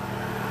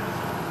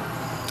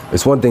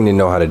to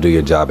know how to do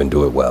your job and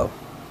do it well.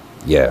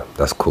 Yeah,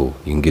 that's cool.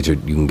 You can get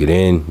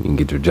in, you can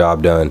get your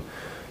job done.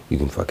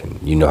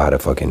 you know how to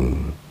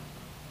fucking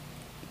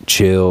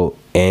chill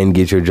and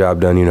get your job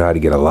done. You know how to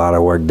get a lot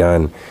of work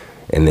done,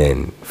 and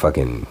then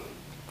fucking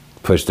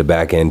push the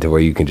back end to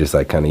where you can just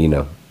like kind of, you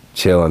know,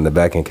 chill on the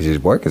back end because your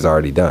work is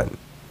already done.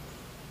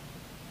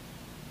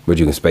 But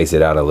you can space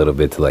it out a little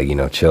bit to like, you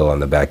know, chill on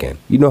the back end.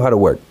 You know how to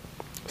work.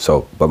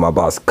 So, but my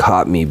boss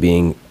caught me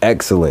being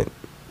excellent.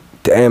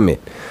 Damn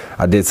it.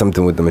 I did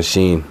something with the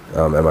machine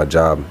at my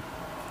job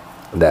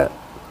that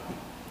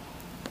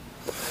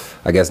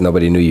I guess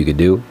nobody knew you could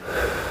do.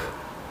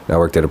 I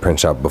worked at a print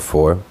shop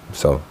before,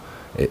 so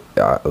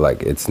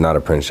like it's not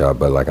a print shop,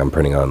 but like I'm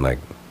printing on like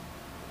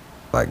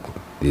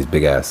these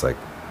big ass like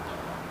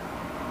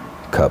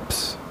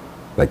cups,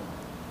 like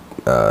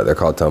they're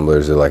called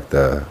tumblers. They're like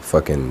the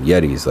fucking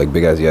Yetis, like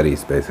big ass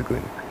Yetis,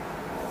 basically,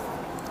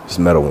 just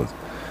metal ones.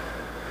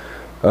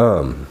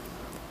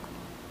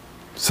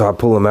 So I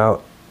pull them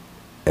out,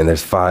 and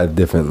there's 5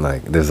 different,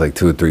 like there's like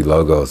 2 or 3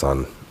 logos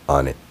on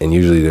it, and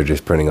usually they're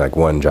just printing like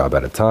one job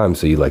at a time.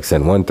 So you like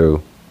send one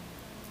through.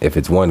 If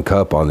it's 1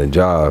 cup on the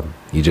job,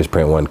 you just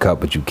print 1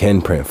 cup, but you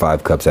can print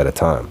 5 cups at a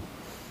time.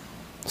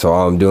 So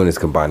all I'm doing is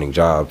combining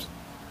jobs.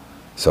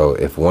 So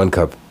if one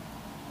job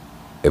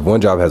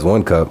has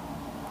 1 cup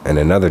and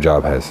another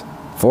job has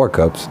 4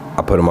 cups,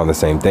 I put them on the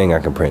same thing. I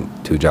can print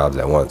 2 jobs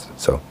at once.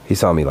 So he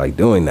saw me like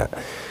doing that.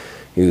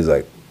 He was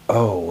like,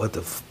 "Oh, what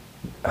the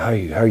how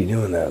are you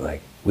doing that?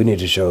 Like, we need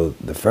to show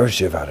the first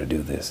shift how to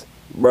do this."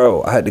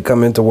 Bro, I had to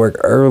come into work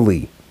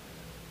early.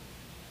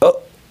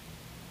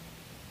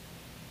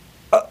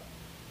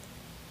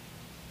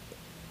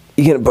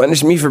 You gonna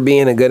punish me for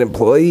being a good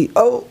employee?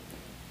 Oh.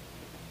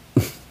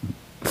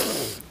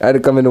 I had to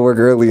come into work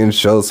early and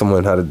show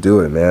someone how to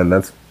do it, man.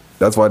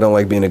 That's why I don't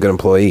like being a good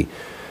employee.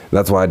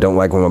 That's why I don't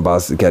like when my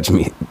boss catch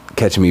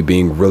me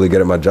being really good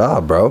at my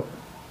job, bro.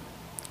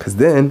 Cause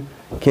then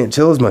I can't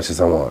chill as much as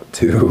I want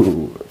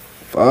to.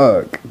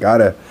 Fuck.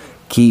 Gotta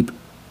keep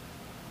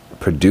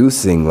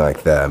producing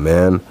like that,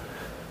 man.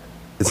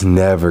 It's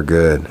never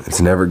good. It's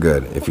never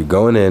good. If you're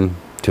going in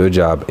to a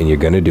job and you're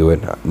gonna do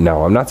it.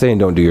 Now, I'm not saying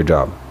don't do your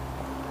job.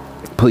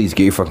 Please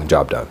get your fucking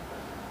job done.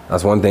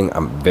 That's one thing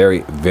I'm very,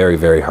 very,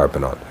 very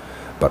harping on.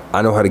 But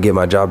I know how to get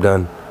my job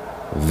done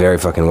very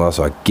fucking well,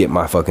 so I get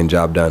my fucking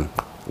job done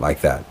like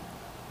that.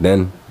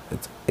 Then,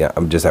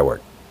 I'm just at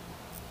work.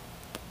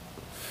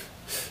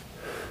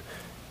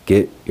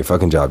 Get your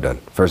fucking job done,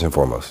 first and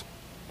foremost.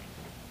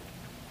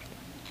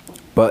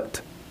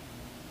 But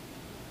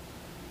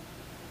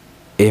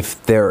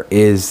if there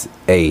is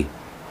a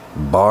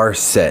bar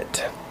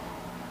set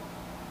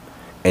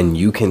and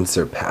you can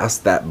surpass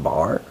that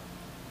bar,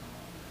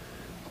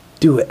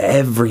 do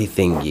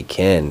everything you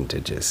can to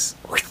just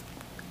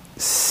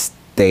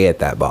stay at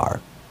that bar.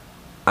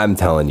 I'm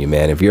telling you,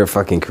 man, if you're a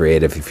fucking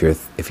creative,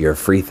 if you're a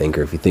free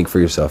thinker, if you think for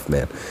yourself,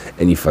 man,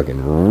 and you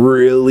fucking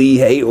really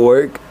hate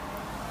work,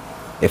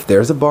 if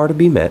there's a bar to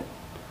be met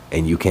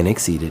and you can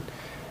exceed it,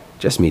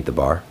 just meet the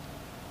bar.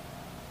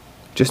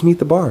 Just meet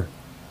the bar.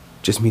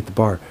 Just meet the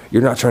bar.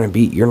 You're not trying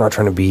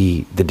to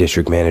be the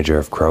district manager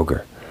of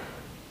Kroger.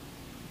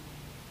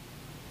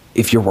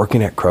 If you're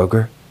working at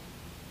Kroger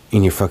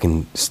and you're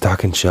fucking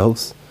stocking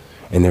shelves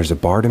and there's a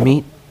bar to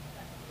meet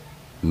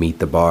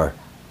the bar.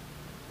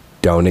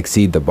 Don't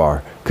exceed the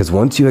bar. Because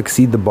once you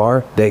exceed the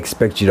bar, they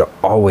expect you to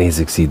always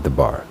exceed the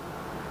bar.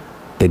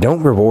 They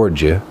don't reward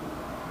you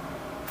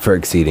for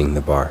exceeding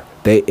the bar.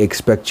 They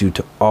expect you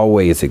to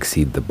always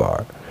exceed the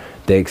bar.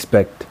 They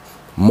expect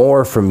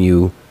more from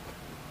you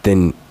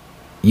than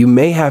you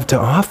may have to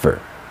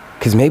offer.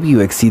 Because maybe you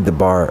exceed the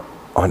bar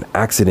on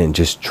accident,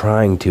 just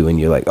trying to, and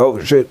you're like,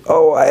 oh shit,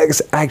 oh, I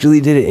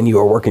actually did it, and you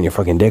were working your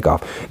fucking dick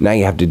off. Now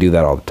you have to do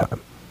that all the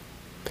time.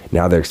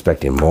 Now they're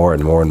expecting more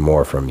and more and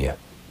more from you.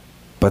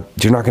 But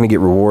you're not going to get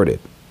rewarded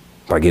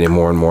by getting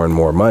more and more and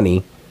more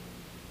money.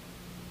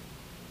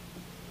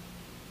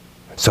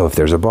 So if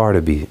there's a bar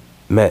to be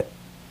met,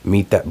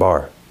 meet that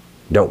bar.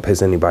 Don't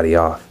piss anybody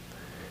off.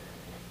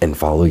 And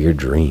follow your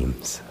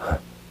dreams.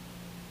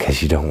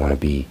 Because you don't want to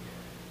be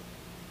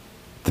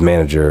the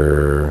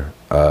manager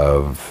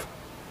of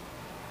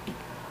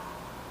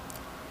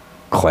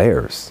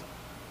Claire's.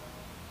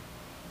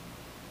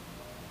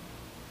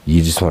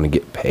 You just want to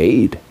get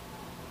paid.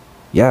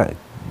 Yeah,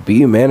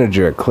 be a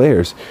manager at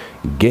Claire's,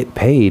 get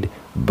paid,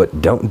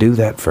 but don't do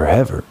that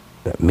forever.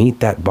 Meet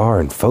that bar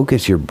and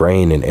focus your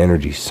brain and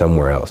energy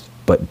somewhere else,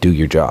 but do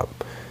your job.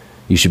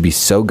 You should be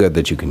so good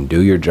that you can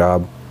do your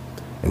job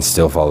and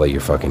still follow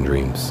your fucking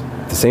dreams.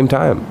 At the same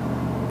time,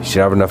 you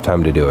should have enough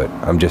time to do it.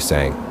 I'm just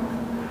saying,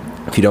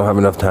 if you don't have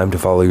enough time to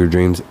follow your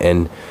dreams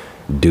and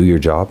do your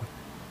job,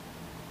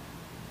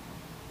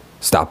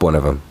 stop one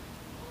of them.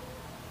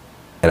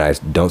 And I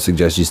don't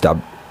suggest you stop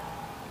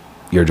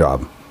your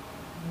job.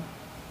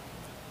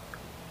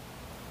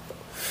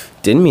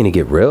 Didn't mean to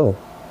get real.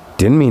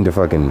 Didn't mean to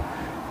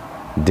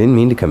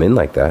come in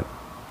like that.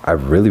 I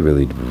really,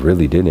 really,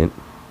 really didn't.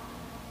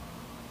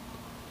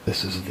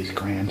 This is the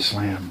Grand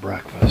Slam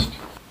breakfast.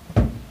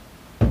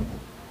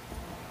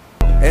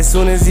 As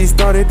soon as he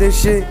started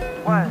this shit,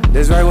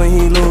 that's right when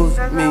he lose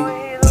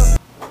me.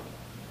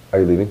 Are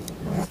you leaving?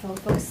 There's still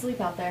folks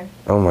asleep out there.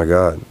 Oh my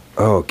god.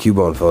 Oh,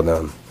 Cubone fell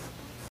down.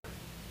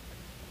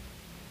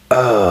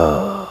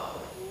 Oh.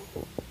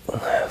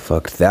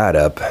 Fucked that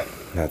up.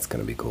 That's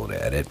gonna be cool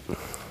to edit.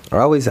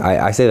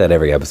 I say that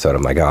every episode.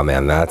 I'm like, oh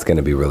man, that's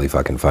gonna be really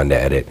fucking fun to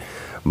edit.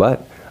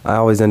 But I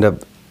always end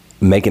up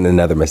making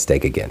another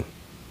mistake again.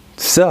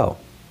 So,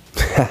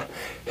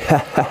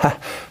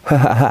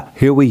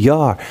 here we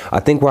are. I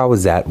think where I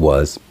was at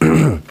was,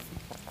 I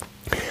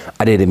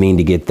didn't mean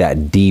to get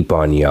that deep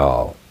on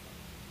y'all.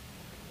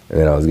 And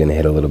then I was gonna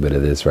hit a little bit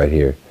of this right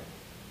here.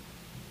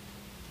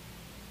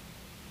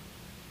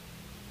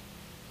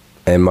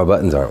 And my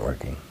buttons aren't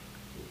working.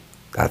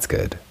 That's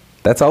good.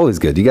 That's always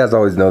good. You guys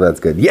always know that's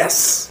good.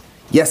 Yes!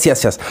 Yes,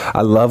 yes, yes.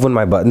 I love when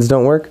my buttons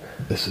don't work.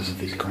 This is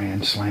the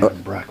Grand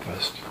Slam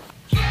breakfast.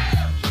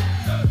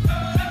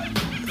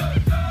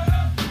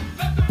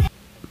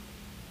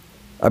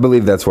 I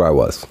believe that's where I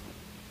was.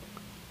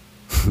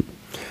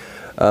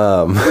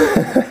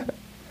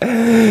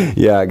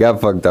 Yeah, I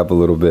got fucked up a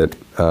little bit.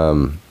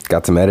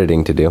 Got some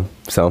editing to do,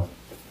 so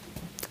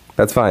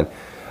that's fine.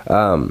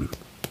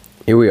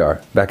 Here we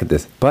are, back at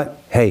this. But,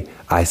 hey,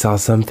 I saw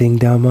something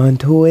dumb on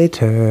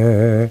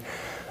Twitter.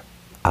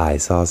 I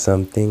saw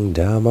something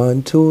dumb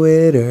on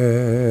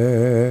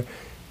Twitter.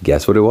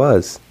 Guess what it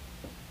was?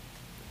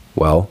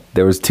 Well,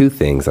 there was two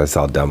things I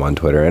saw dumb on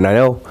Twitter. And I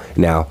know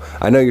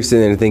you're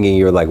sitting there thinking,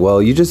 you're like, well,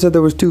 you just said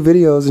there was 2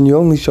 videos and you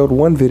only showed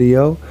 1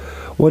 video.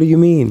 What do you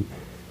mean?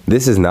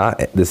 This is not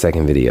the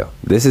second video.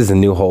 This is a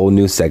whole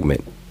new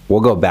segment. We'll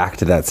go back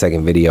to that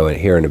second video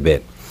here in a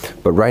bit.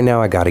 But right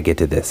now I gotta get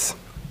to this.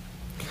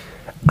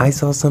 I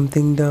saw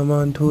something dumb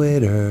on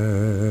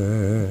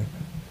Twitter.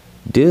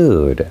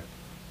 Dude,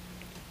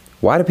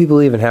 why do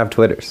people even have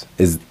Twitters?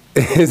 Is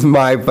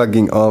my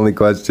fucking only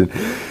question.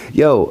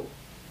 Yo,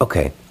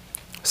 okay.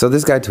 So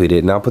this guy tweeted,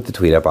 and I'll put the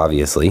tweet up,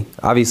 obviously.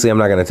 Obviously, I'm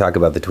not going to talk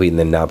about the tweet and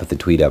then not put the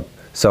tweet up.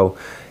 So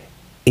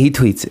he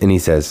tweets and he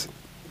says,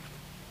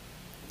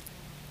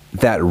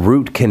 that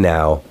root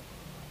canal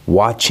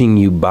watching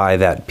you buy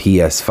that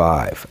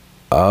PS5.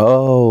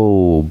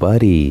 Oh,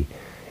 buddy.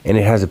 And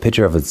it has a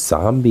picture of a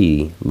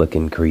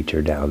zombie-looking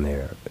creature down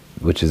there,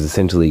 which is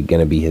essentially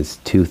going to be his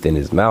tooth in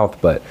his mouth.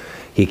 But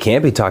he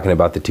can't be talking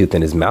about the tooth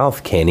in his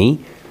mouth, can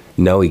he?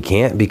 No, he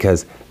can't,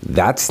 because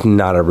that's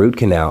not a root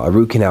canal. A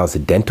root canal is a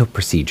dental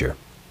procedure.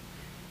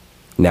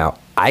 Now,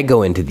 I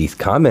go into these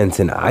comments,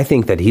 and I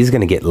think that he's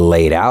going to get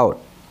laid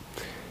out,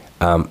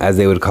 as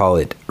they would call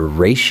it,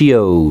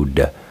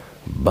 ratioed.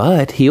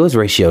 But he was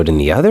ratioed in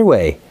the other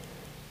way.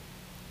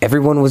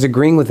 Everyone was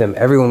agreeing with him.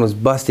 Everyone was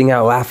busting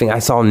out laughing. I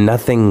saw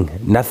nothing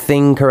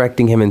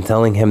correcting him and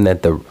telling him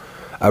that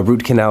a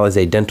root canal is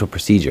a dental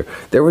procedure.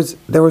 There was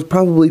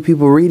probably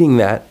people reading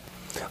that,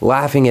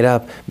 laughing it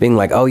up, being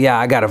like, oh yeah,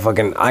 I got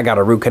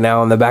a root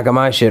canal in the back of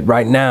my shit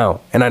right now.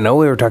 And I know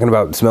we were talking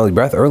about smelly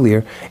breath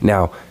earlier.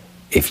 Now,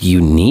 if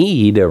you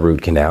need a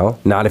root canal,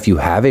 not if you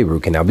have a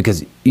root canal,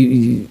 because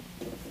you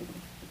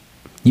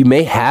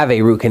may have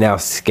a root canal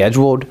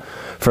scheduled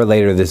for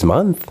later this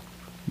month.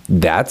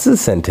 That's a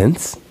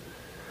sentence.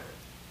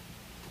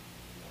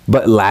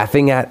 But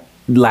laughing at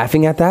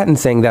that and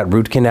saying that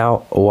root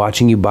canal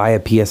watching you buy a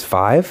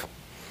PS5,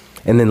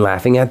 and then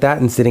laughing at that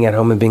and sitting at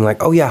home and being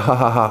like, oh yeah, ha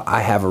ha ha,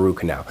 I have a root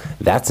canal.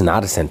 That's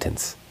not a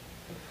sentence.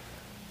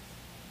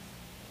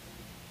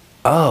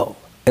 Oh,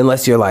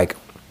 unless you're like,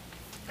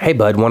 hey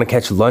bud, want to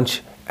catch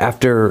lunch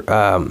after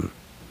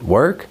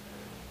work?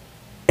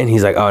 And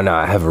he's like, oh no,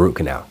 I have a root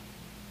canal.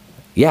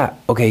 Yeah,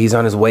 okay, he's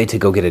on his way to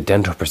go get a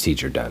dental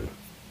procedure done.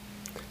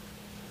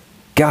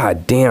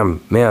 God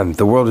damn, man,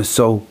 the world is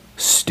so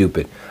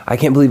stupid. I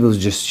can't believe it was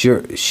just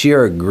sheer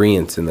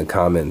agreeance in the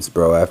comments,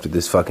 bro, after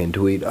this fucking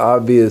tweet.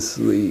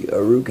 Obviously,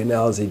 a root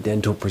canal is a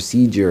dental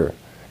procedure,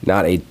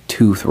 not a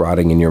tooth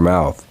rotting in your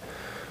mouth.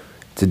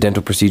 It's a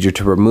dental procedure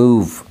to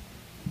remove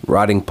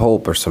rotting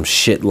pulp or some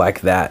shit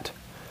like that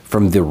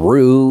from the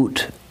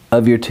root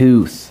of your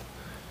tooth.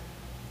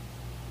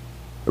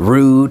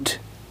 Root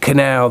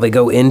canal, they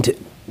go into...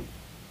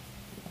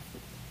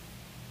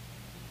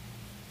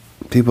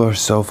 People are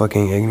so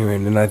fucking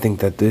ignorant, and I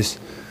think that this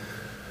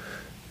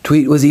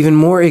tweet was even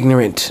more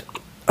ignorant.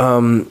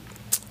 A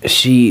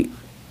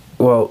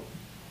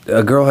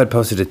girl had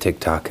posted a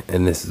TikTok,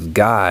 and this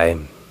guy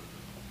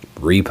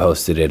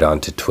reposted it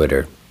onto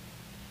Twitter.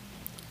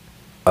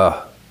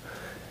 Yeah,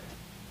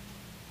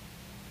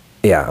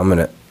 I'm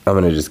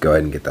gonna just go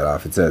ahead and get that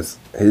off. It says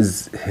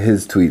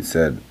his tweet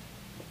said,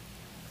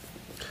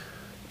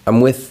 I'm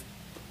with...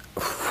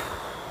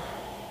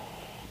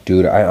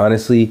 Dude, I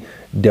honestly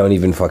don't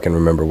even fucking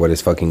remember what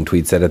his fucking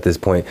tweet said at this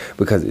point,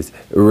 because it's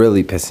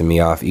really pissing me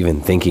off even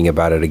thinking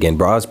about it again.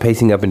 Bro, I was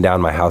pacing up and down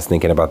my house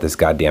thinking about this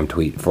goddamn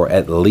tweet for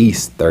at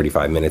least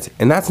 35 minutes.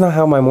 And that's not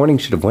how my morning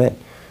should have went.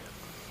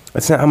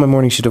 That's not how my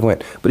morning should have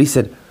went. But he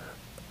said,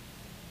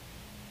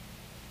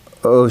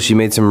 oh, she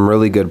made some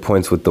really good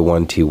points with the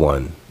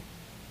 1T1.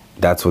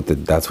 That's what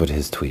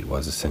his tweet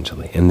was,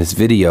 essentially. And this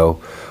video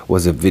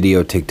was a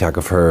video TikTok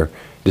of her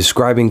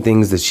describing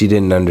things that she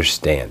didn't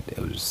understand.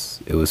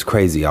 It was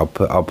crazy. I'll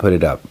put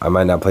it up. I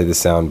might not play the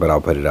sound, but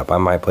I'll put it up. I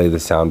might play the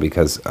sound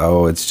because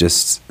it's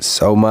just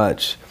so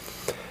much.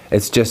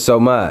 It's just so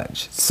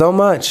much. So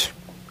much.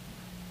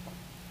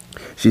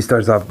 She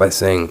starts off by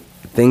saying,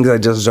 things I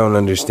just don't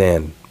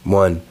understand.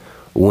 1,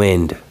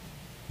 wind.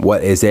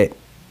 What is it?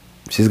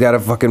 She's got a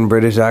fucking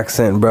British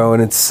accent, bro,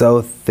 and it's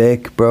so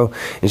thick, bro.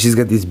 And she's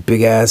got these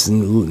big ass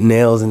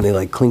nails and they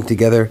like clink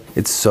together.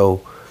 It's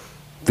so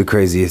the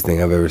craziest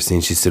thing I've ever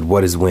seen. She said,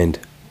 what is wind?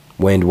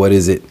 Wind, what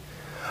is it?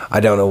 I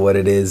don't know what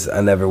it is.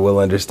 I never will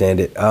understand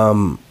it.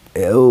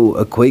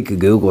 A quick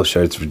Google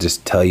search would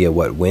just tell you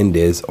what wind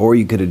is, or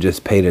you could have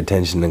just paid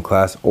attention in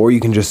class, or you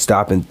can just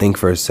stop and think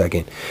for a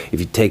second. If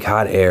you take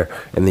hot air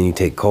and then you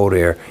take cold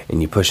air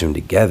and you push them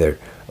together,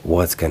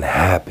 what's gonna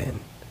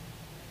happen?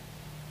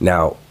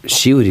 Now,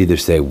 she would either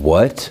say,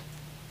 what?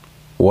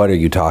 What are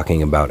you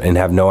talking about? And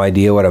have no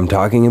idea what I'm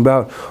talking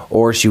about.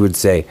 Or she would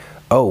say,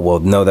 oh, well,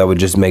 no, that would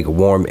just make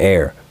warm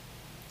air.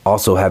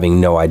 Also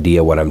having no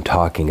idea what I'm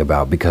talking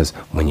about, because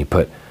when you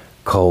put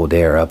cold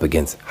air up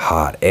against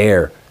hot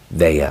air,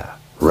 they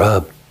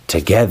rub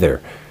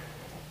together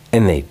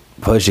and they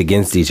push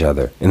against each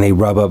other and they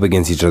rub up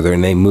against each other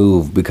and they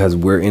move because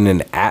we're in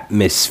an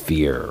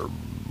atmosphere,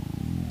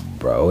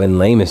 bro. In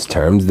lamest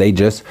terms, they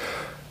just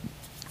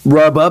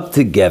rub up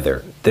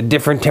together. The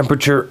different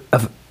temperature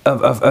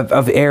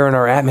of air in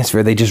our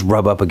atmosphere, they just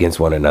rub up against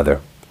one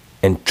another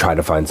and try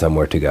to find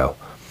somewhere to go.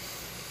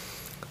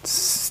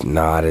 It's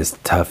not as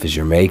tough as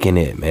you're making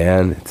it,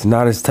 man. It's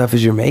not as tough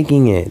as you're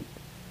making it.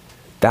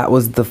 That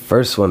was the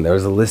first one. There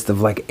was a list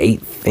of like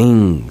 8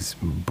 things,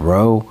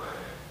 bro.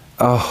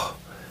 Oh,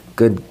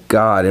 good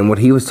God. And what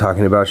he was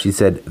talking about, she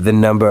said, the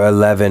number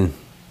 11.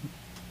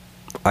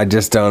 I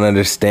just don't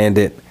understand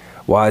it.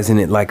 Why isn't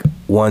it like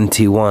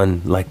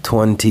 1T1, like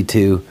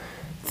 22,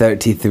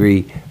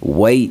 33?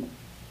 Wait.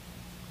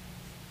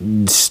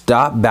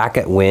 Stop back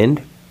at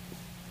wind.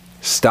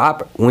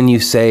 Stop when you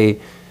say,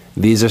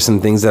 these are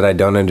some things that I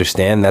don't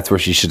understand. That's where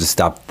she should have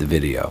stopped the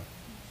video.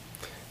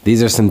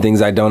 These are some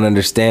things I don't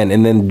understand.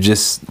 And then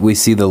just, we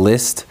see the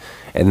list,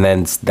 and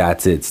then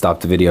that's it.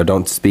 Stop the video.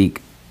 Don't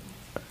speak.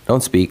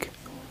 Don't speak.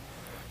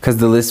 Because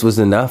the list was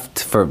enough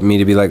for me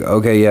to be like,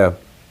 okay, yeah.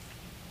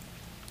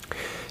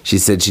 She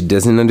said she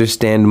doesn't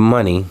understand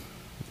money,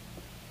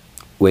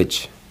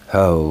 which,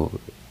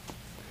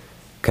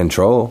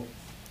 control.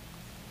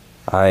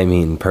 I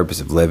mean, purpose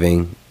of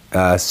living.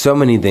 So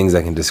many things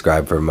I can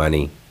describe for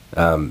money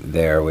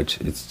there,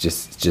 which it's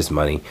just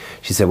money.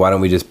 She said, why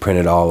don't we just print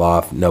it all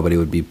off? Nobody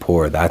would be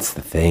poor. That's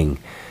the thing.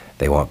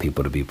 They want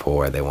people to be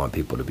poor. They want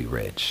people to be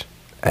rich.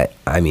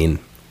 I mean,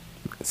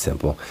 it's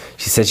simple.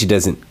 She said she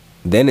doesn't.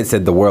 Then it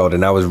said the world,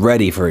 and I was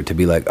ready for it to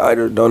be like, I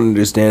don't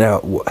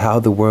understand how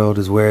the world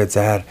is where it's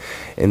at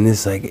in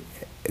this like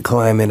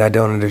climate. I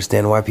don't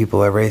understand why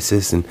people are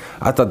racist. And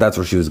I thought that's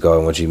where she was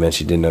going when she meant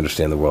she didn't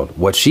understand the world.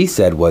 What she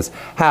said was,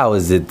 how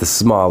is it the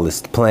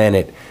smallest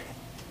planet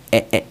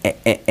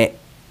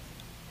and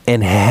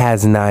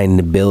has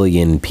 9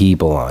 billion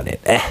people on it?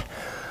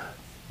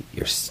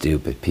 You're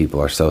stupid. People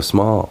are so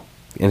small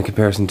in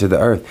comparison to the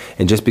Earth.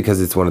 And just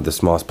because it's one of the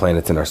smallest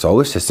planets in our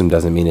solar system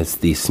doesn't mean it's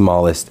the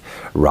smallest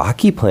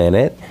rocky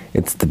planet.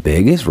 It's the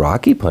biggest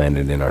rocky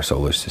planet in our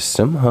solar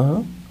system,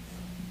 huh?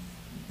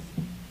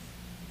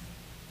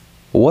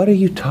 What are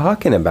you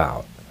talking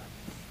about?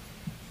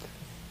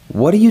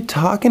 What are you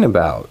talking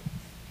about?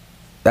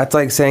 That's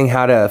like saying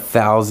how do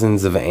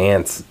thousands of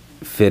ants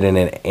fit in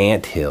an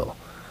anthill?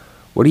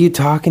 What are you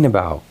talking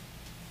about?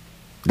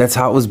 That's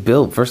how it was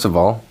built, first of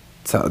all.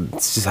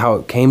 It's just how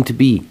it came to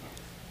be.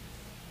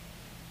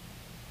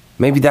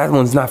 Maybe that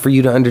one's not for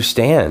you to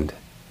understand.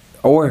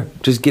 Or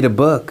just get a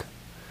book.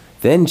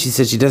 Then she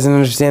said she doesn't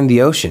understand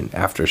the ocean.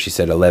 After she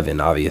said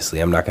 11, obviously.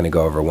 I'm not going to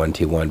go over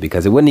 1T1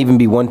 because it wouldn't even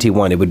be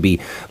 1T1. It would be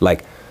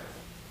like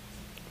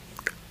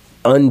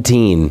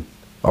unteen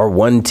or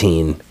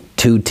 1-teen,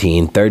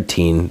 2-teen,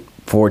 13,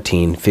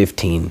 14,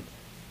 15.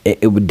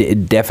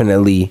 It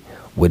definitely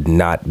would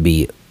not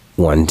be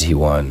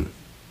 1T1.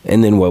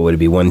 And then what would it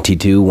be?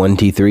 1T2,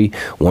 1T3,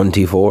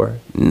 1T4?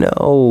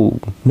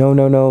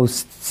 No,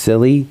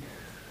 silly.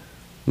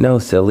 No,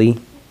 silly.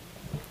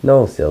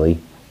 No, silly.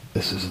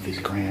 This is the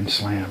Grand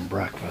Slam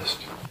breakfast.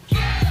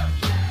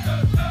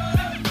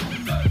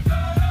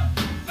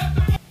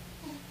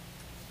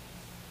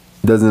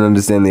 Doesn't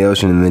understand the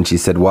ocean. And then she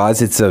said, why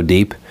is it so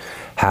deep?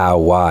 How?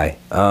 Why?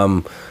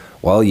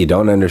 Well, you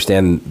don't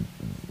understand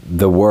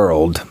the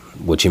world,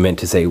 which you meant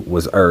to say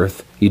was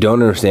Earth. You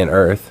don't understand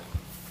Earth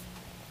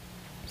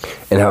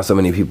and how so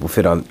many people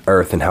fit on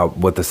Earth and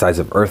what the size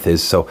of Earth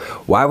is. So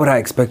why would I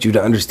expect you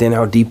to understand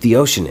how deep the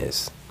ocean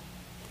is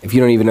if you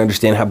don't even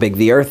understand how big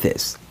the Earth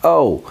is?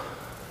 Oh,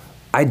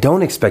 I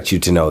don't expect you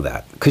to know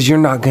that because you're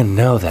not going to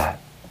know that.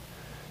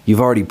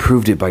 You've already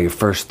proved it by your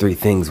first 3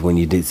 things when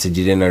you said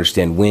you didn't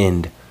understand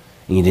wind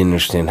and you didn't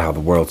understand how the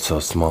world's so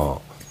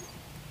small.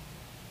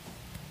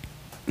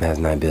 It has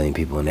 9 billion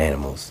people and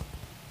animals.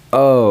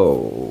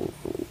 Oh.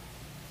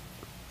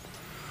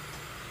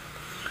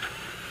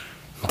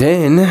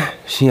 Then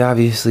she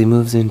obviously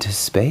moves into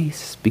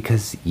space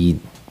because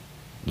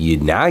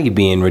now you're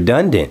being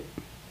redundant.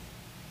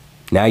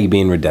 Now you're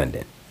being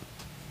redundant.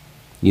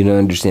 You don't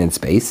understand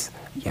space?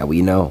 Yeah,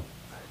 we know.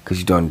 Because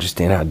you don't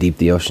understand how deep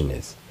the ocean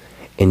is.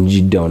 And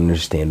you don't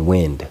understand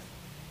wind.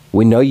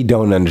 We know you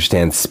don't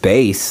understand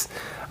space.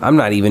 I'm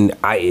not even...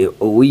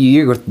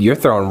 You're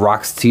throwing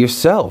rocks to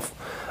yourself.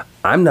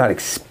 I'm not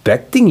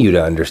expecting you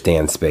to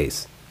understand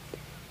space.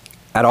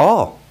 At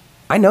all.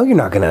 I know you're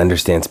not going to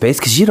understand space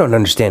because you don't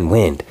understand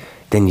wind.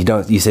 Then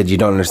you said you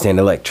don't understand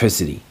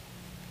electricity.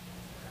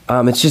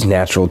 It's just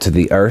natural to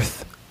the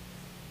earth.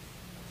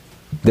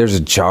 There's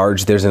a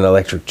charge. There's an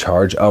electric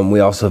charge.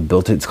 We also have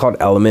built it. It's called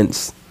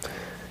elements.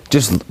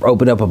 Just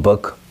open up a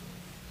book.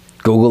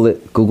 Google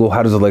it. Google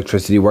how does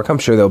electricity work. I'm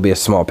sure there'll be a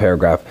small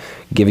paragraph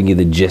giving you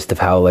the gist of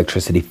how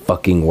electricity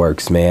fucking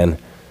works, man.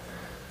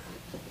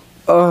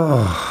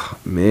 Oh,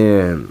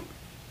 man.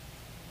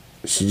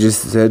 She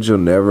just said she'll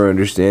never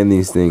understand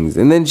these things.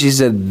 And then she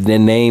said the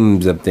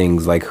names of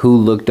things, like who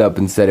looked up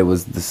and said it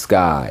was the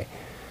sky.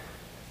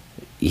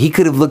 He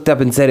could have looked up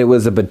and said it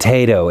was a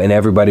potato, and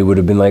everybody would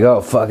have been like,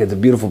 oh, fuck, it's a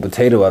beautiful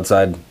potato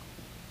outside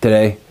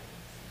today.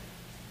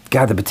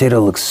 God, the potato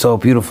looks so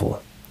beautiful.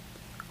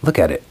 Look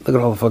at it. Look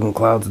at all the fucking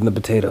clouds in the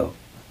potato.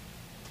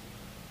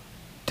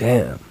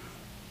 Damn.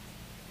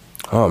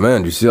 Oh,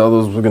 man, do you see all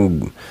those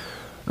fucking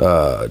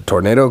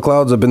tornado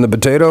clouds up in the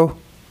potato?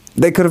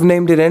 They could have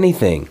named it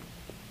anything.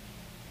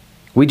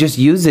 We just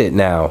use it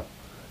now.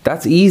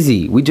 That's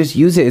easy. We just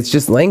use it. It's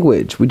just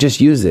language. We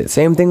just use it.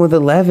 Same thing with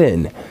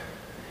 11.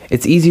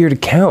 It's easier to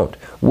count.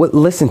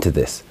 Listen to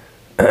this.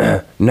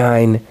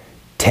 9,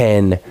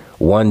 10,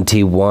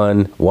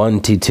 1T1,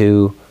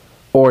 1T2,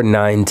 or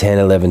 9, 10,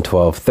 11,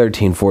 12,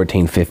 13,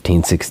 14,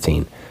 15,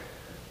 16.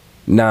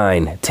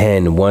 9,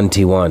 10,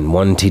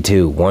 1T1,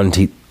 1T2,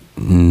 1T...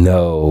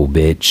 No,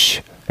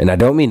 bitch. And I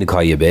don't mean to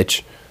call you a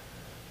bitch.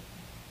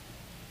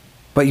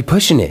 But you're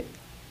pushing it.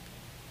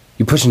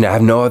 You're pushing it. I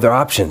have no other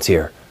options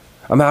here.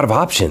 I'm out of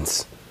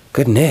options.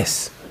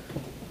 Goodness.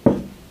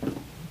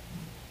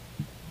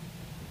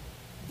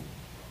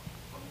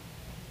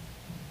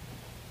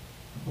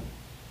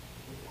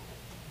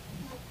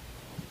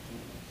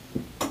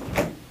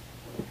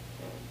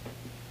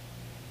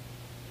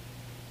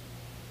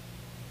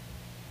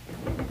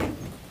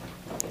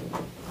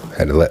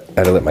 I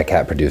had to let my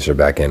cat producer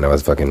back in.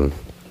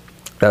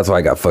 That's why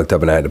I got fucked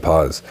up and I had to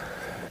pause.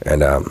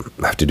 And I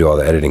have to do all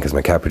the editing because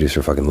my cat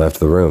producer fucking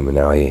left the room and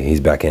now he's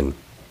back in.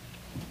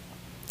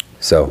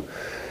 So,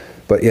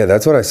 but yeah,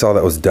 that's what I saw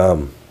that was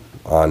dumb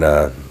on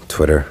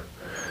Twitter.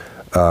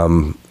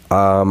 I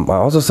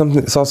also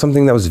saw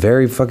something that was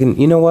very fucking,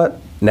 you know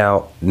what?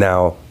 Now,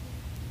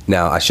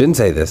 I shouldn't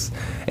say this,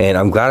 and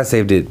I'm glad I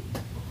saved it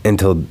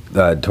until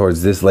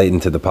towards this late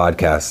into the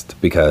podcast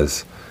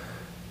because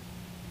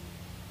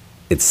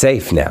it's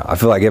safe now. I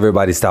feel like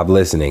everybody stopped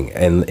listening,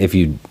 and if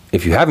you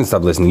haven't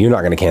stopped listening, you're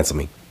not going to cancel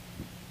me.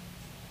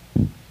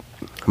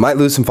 Might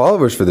lose some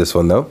followers for this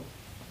one though.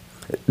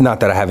 Not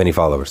that I have any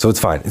followers, so it's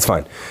fine. It's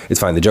fine.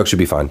 The joke should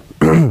be fine.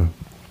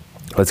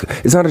 Let's go.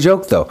 It's not a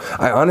joke though.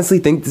 I honestly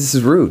think this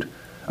is rude.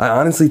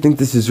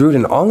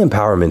 And all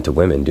empowerment to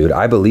women, dude.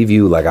 I believe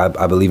you. Like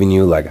I believe in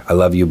you. Like I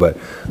love you. But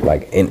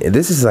like, and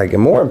this is like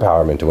more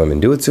empowerment to women.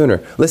 Do it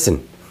sooner.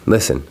 Listen.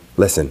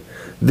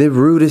 The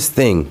rudest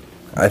thing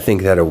I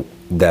think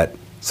that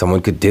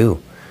someone could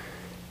do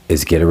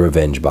is get a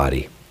revenge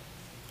body.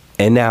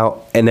 And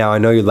now I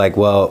know you're like,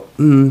 well,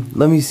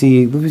 let me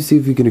see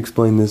if you can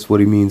explain this, what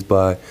he means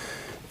by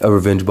a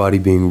revenge body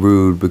being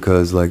rude,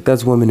 because like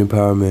that's women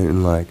empowerment,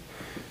 and like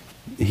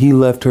he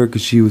left her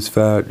because she was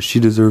fat, she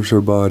deserves her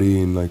body,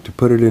 and like to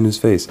put it in his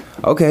face.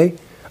 Okay,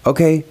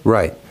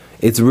 right.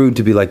 It's rude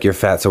to be like, you're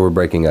fat, so we're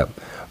breaking up.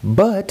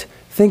 But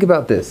think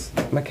about this.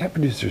 My cat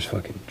producer's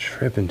fucking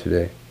tripping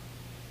today.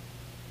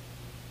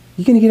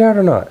 You gonna get out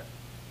or not?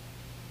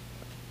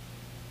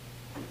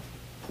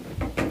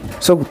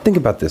 So think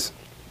about this.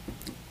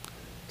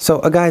 So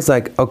a guy's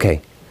like,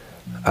 okay,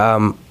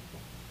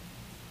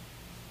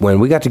 when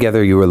we got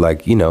together, you were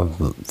like, you know,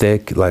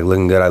 thick, like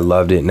looking good. I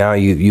loved it. Now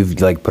you've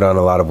like put on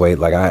a lot of weight.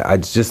 Like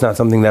it's just not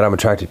something that I'm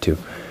attracted to.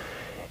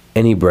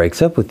 And he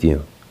breaks up with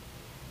you.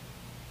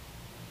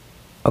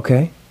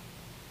 Okay.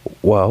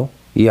 Well,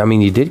 yeah, I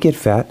mean, you did get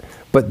fat.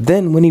 But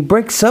then when he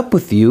breaks up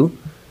with you,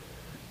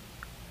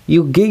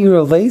 you get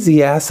your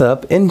lazy ass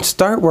up and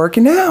start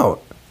working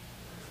out.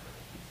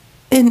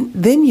 And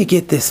then you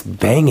get this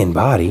banging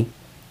body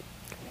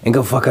and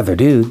go fuck other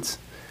dudes.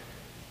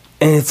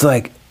 And it's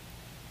like,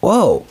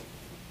 whoa,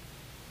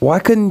 why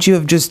couldn't you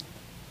have just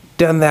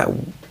done that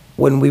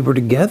when we were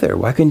together?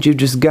 Why couldn't you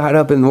just got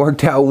up and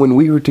worked out when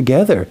we were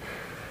together?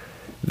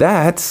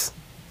 That's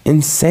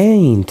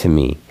insane to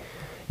me.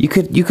 You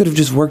could have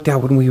just worked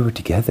out when we were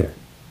together.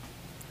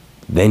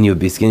 Then you would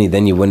be skinny.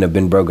 Then you wouldn't have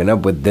been broken up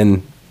with.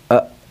 Then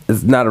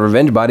it's not a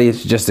revenge body.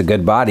 It's just a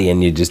good body,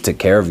 and you just took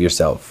care of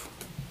yourself.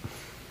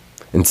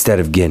 Instead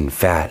of getting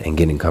fat and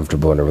getting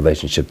comfortable in a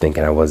relationship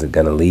thinking I wasn't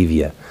going to leave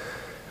you.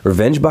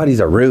 Revenge bodies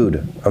are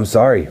rude. I'm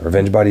sorry.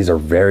 Revenge bodies are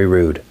very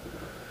rude.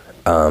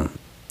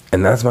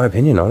 And that's my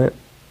opinion on it.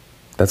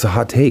 That's a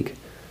hot take.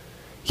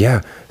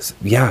 Yeah,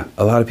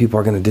 a lot of people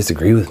are going to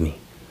disagree with me.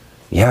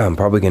 Yeah, I'm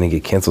probably going to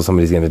get canceled.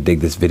 Somebody's going to dig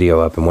this video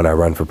up, and when I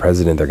run for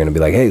president, they're going to be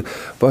like, hey,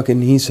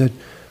 fucking, he said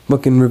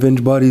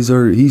revenge bodies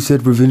are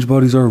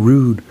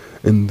rude,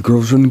 and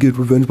girls shouldn't get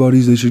revenge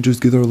bodies. They should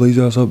just get their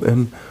lazy ass up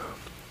and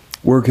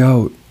work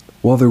out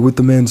while they're with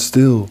the man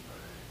still,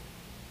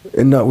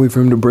 and not wait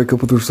for him to break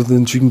up with her so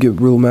then she can get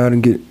real mad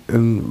and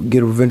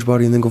get a revenge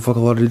body and then go fuck a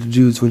lot of the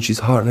dudes when she's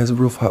hot and has a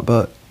real fat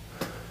butt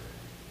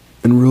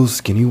and real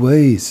skinny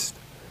waist.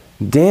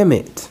 Damn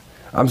it.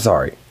 I'm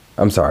sorry.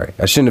 I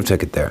shouldn't have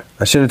took it there.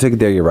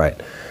 You're right.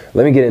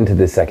 Let me get into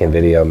this second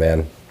video,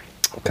 man,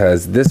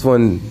 because this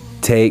one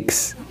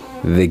takes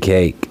the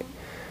cake.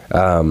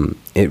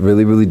 It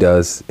really, really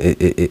does.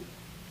 It's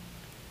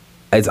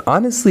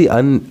honestly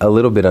a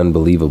little bit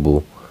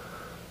unbelievable.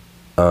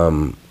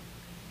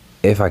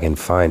 If I can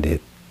find it.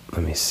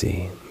 Let me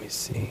see.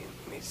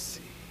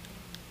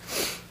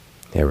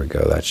 There we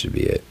go. That should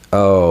be it.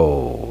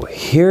 Oh,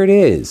 here it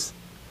is.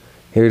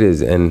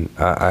 And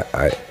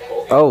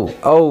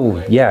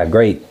oh, yeah,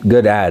 great.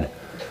 Good ad.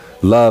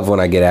 Love when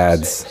I get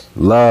ads.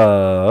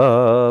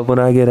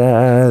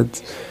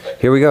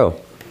 Here we go.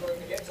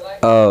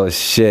 Oh,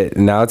 shit.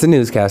 Now it's a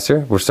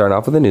newscaster. We're starting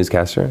off with a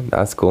newscaster.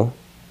 That's cool.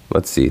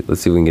 Let's see if we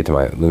can get to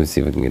my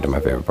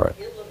favorite part.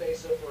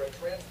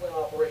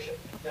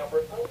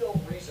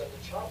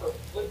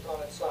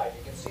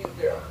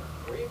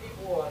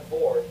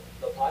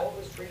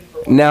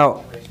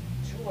 Now,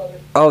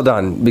 hold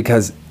on,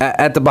 because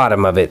at the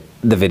bottom of it,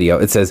 the video,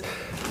 it says,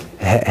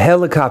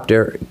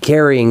 helicopter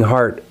carrying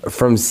heart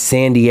from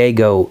San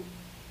Diego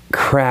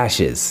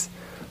crashes.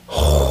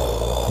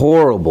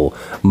 Horrible.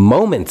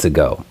 Moments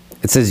ago,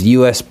 it says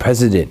U.S.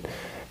 President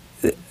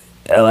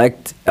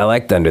elect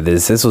under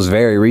this. This was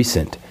very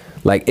recent.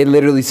 Like, it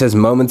literally says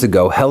moments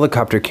ago,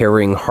 helicopter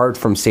carrying heart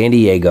from San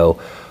Diego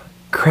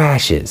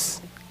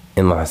crashes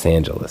in Los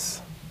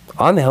Angeles.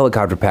 On the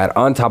helicopter pad,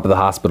 on top of the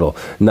hospital,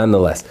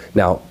 nonetheless.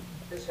 Now,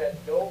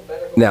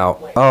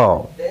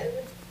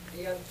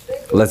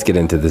 let's get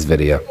into this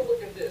video.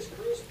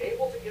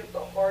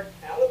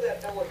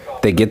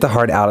 They get the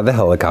heart out of the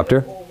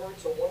helicopter.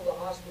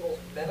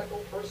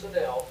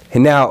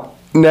 And now,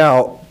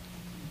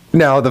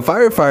 the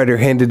firefighter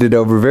handed it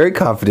over very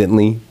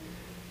confidently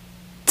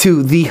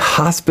to the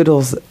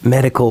hospital's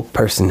medical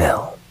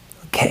personnel.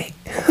 Okay.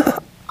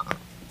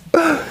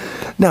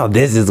 Now,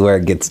 this is where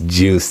it gets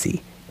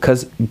juicy.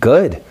 Because,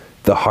 good,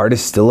 the heart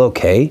is still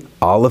okay.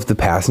 All of the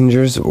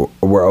passengers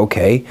were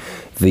okay.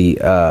 The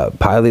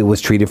pilot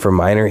was treated for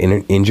minor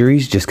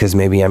injuries just because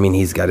maybe,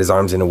 he's got his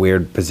arms in a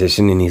weird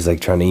position and he's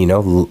like trying to,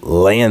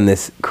 land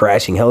this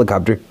crashing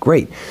helicopter.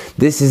 Great.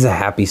 This is a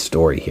happy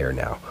story here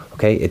now.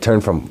 Okay. It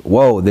turned from,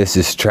 whoa, this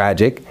is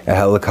tragic. A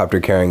helicopter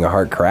carrying a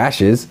heart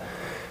crashes.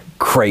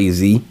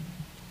 Crazy.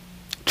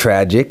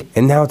 Tragic.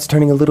 And now it's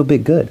turning a little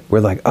bit good. We're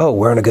like, oh,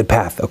 we're on a good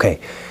path. Okay.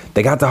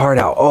 They got the heart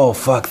out. Oh,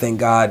 fuck, thank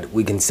God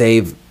we can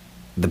save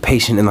the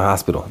patient in the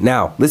hospital.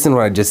 Now, listen to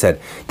what I just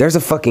said. There's a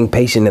fucking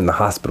patient in the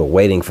hospital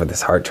waiting for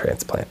this heart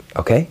transplant,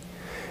 okay?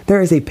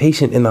 There is a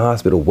patient in the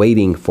hospital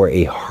waiting for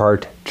a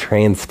heart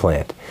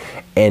transplant,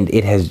 and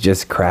it has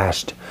just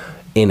crashed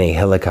in a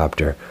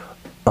helicopter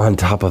on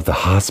top of the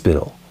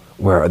hospital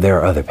where there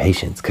are other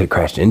patients could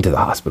crash into the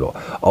hospital.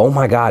 Oh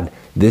my God,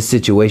 this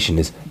situation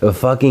is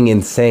fucking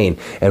insane.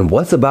 And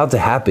what's about to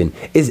happen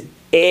is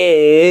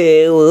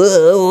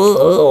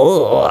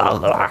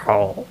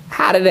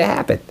how did it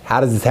happen? How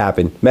does this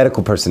happen?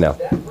 Medical personnel.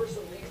 That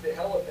person leaves the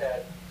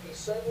helipad. He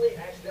suddenly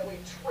accidentally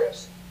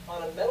trips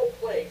on a metal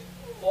plate,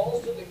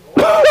 falls to the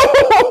ground.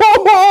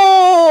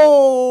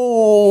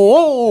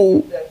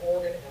 That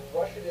organ and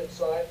rush it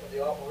inside for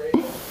the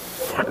operation.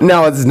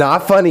 Now, it's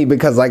not funny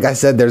because, like I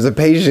said, there's a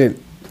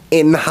patient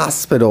in the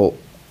hospital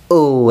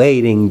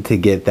waiting to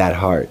get that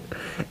heart.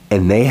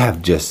 And they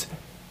have just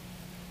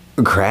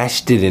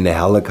crashed it in a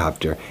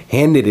helicopter,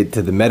 handed it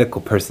to the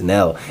medical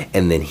personnel,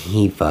 and then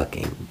he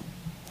fucking...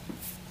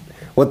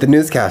 What the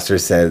newscaster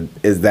said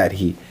is that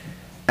he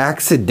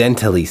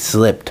accidentally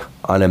slipped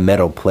on a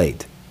metal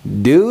plate.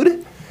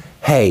 Dude,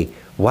 hey,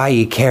 why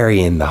you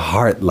carrying the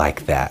heart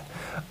like that?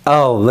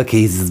 Oh, look how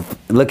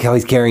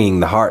he's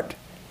carrying the heart.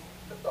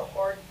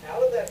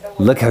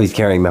 Look how he's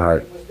carrying the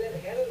heart. It was then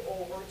handed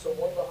over to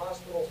one of the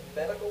hospital's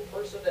medical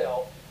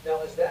personnel. Now,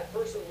 as that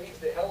person leaves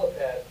the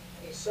helipad,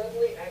 he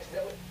suddenly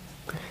accidentally...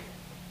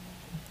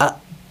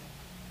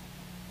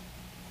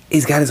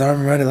 He's got his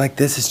arm around it like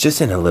this. It's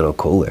just in a little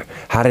cooler.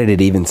 How did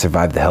it even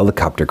survive the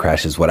helicopter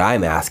crash is what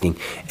I'm asking.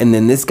 And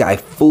then this guy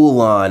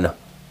full on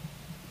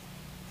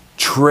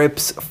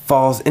trips,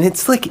 falls, and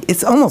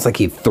it's almost like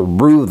he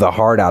threw the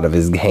heart out of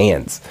his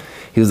hands.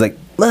 He was like,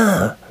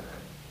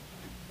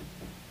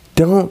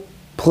 don't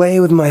play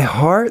with my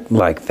heart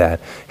like that.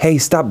 Hey,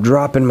 stop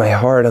dropping my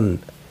heart on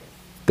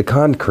the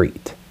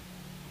concrete.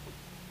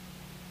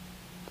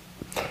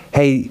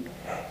 Hey,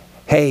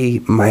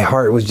 my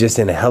heart was just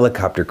in a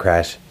helicopter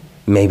crash.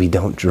 Maybe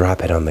don't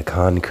drop it on the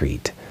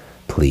concrete,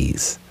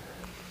 please.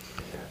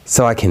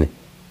 So I can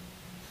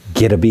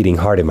get a beating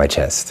heart in my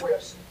chest.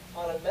 Trips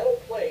on a metal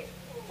plate,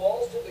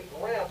 falls to the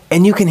ground.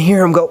 And you can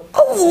hear him go,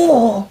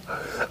 oh,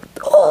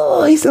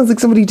 oh, he sounds like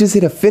somebody just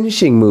hit a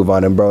finishing move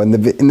on him, bro, in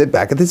the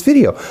back of this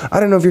video. I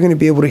don't know if you're going to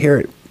be able to hear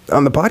it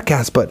on the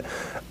podcast, but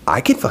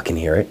I can fucking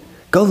hear it.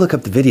 Go look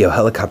up the video.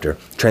 Helicopter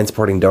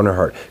transporting donor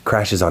heart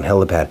crashes on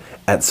helipad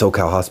at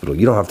SoCal Hospital.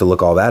 You don't have to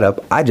look all that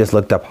up. I just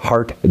looked up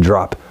heart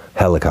drop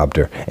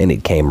helicopter and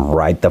it came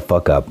right the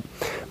fuck up.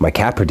 My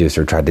cat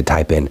producer tried to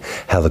type in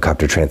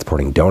helicopter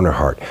transporting donor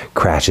heart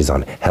crashes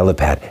on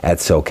helipad at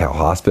SoCal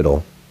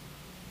Hospital.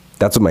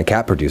 That's what my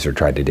cat producer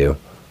tried to do.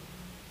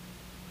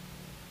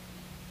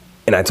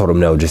 And I told him,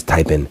 no, just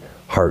type in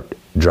heart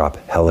drop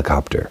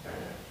helicopter.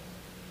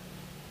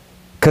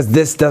 Because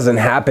this doesn't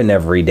happen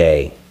every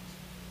day.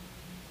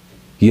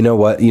 You know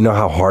what? You know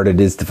how hard it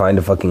is to find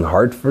a fucking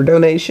heart for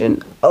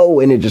donation? Oh,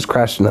 and it just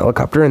crashed in a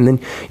helicopter and then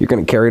you're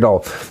going to carry it all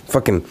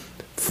fucking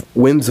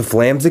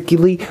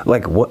whimsy-flamsically?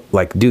 Like what?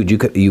 Like, dude,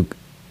 you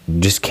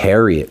just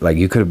carry it. Like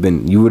you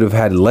would have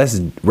had less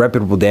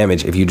reputable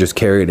damage if you just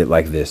carried it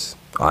like this.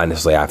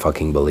 Honestly, I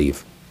fucking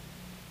believe.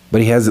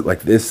 But he has it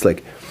like this,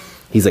 like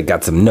he's like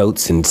got some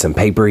notes and some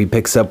paper he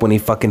picks up when he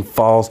fucking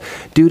falls,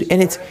 dude.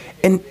 And it's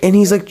and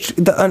he's like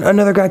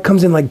another guy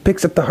comes in, like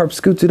picks up the heart,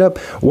 scoots it up,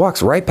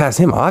 walks right past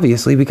him,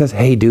 obviously because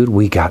hey, dude,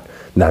 we got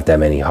not that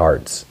many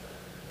hearts.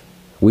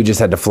 We just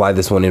had to fly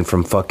this one in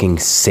from fucking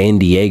San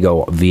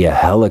Diego via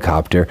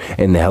helicopter,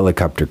 and the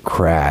helicopter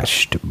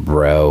crashed,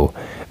 bro.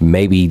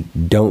 Maybe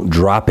don't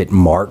drop it,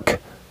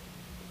 Mark.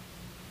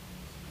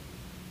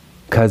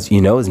 Cause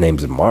you know his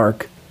name's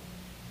Mark.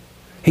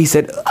 He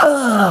said,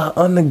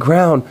 on the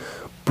ground.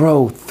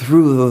 Bro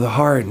threw the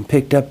heart and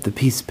picked up the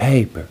piece of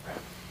paper.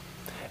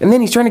 And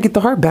then he's trying to get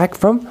the heart back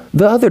from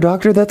the other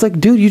doctor that's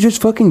like, dude, you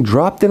just fucking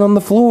dropped it on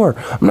the floor.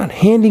 I'm not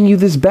handing you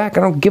this back.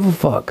 I don't give a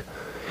fuck.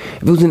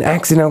 If it was an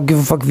accident, I don't give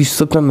a fuck if you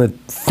slipped on the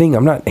thing.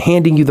 I'm not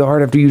handing you the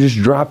heart after you just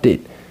dropped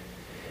it.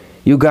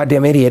 You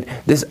goddamn idiot.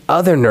 This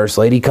other nurse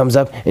lady comes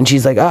up and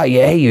she's like, yeah,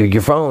 hey,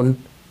 your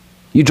phone.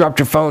 You dropped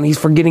your phone. He's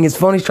forgetting his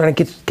phone. He's trying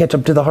to catch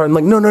up to the heart. I'm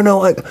like,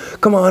 no.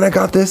 Come on, I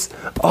got this.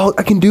 Oh,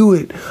 I can do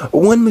it.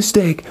 One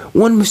mistake.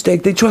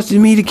 They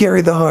trusted me to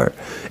carry the heart.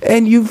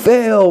 And you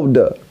failed.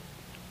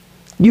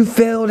 You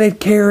failed at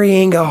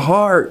carrying a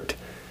heart.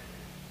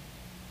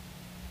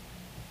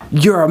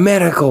 You're a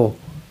medical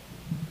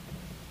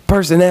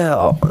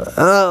personnel.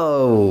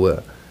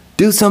 Oh,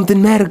 do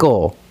something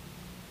medical.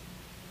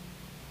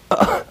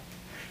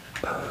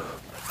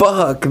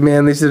 Fuck,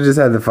 man, they should have just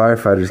had the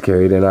firefighters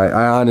carried, and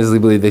I honestly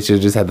believe they should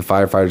have just had the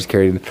firefighters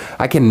carried.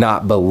 I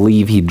cannot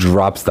believe he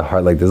drops the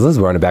heart like this. Let's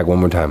run it back one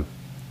more time,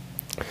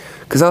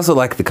 because I also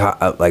like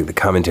the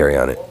commentary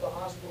on it.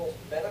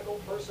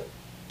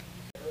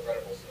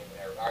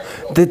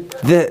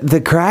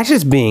 The crash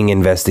is being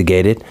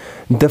investigated.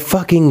 The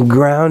fucking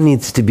ground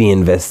needs to be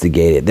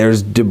investigated.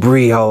 There's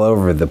debris all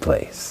over the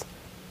place.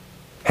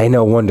 Hey,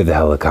 no wonder the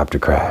helicopter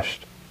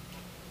crashed.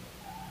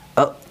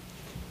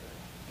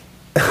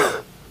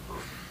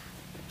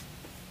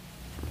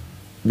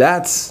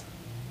 That's,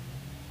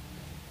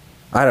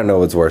 I don't know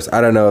what's worse. I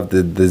don't know if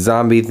the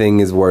zombie thing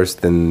is worse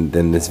than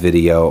this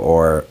video,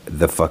 or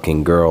the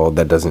fucking girl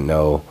that doesn't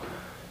know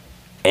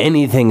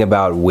anything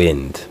about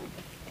wind.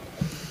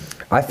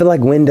 I feel like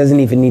wind doesn't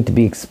even need to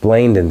be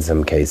explained in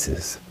some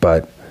cases,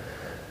 but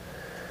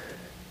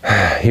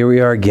here we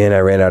are again. I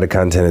ran out of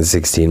content in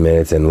 16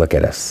 minutes and look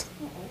at us.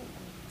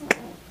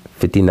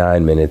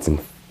 59 minutes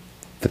and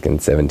fucking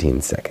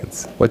 17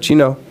 seconds. What you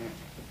know?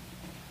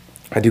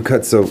 I do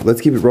cuts, so let's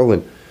keep it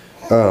rolling.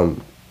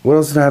 What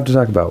else did I have to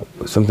talk about?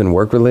 Something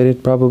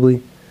work-related,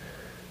 probably?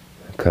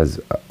 Because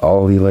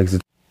all he likes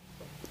is...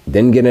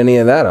 Didn't get any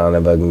of that on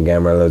the fucking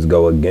camera. Let's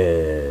go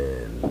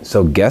again.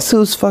 So guess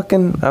who's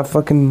fucking...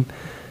 In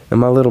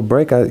my little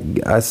break,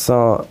 I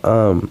saw...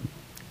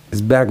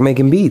 is back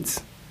making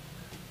beats.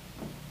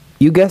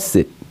 You guessed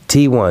it.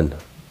 T1.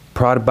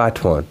 Prod by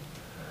Twan.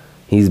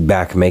 He's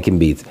back making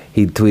beats.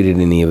 He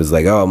tweeted and he was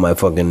like, oh, my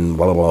fucking...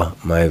 blah, blah, blah.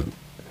 My...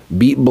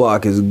 beat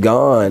block is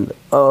gone.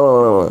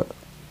 Oh.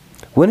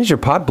 When is your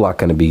pod block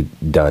going to be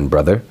done,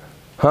 brother?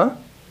 Huh?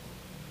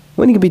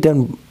 When are you going to be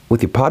done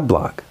with your pod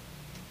block?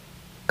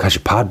 Because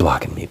you're pod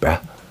blocking me,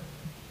 bruh.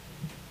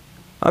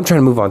 I'm trying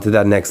to move on to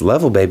that next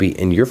level, baby,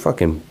 and you're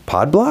fucking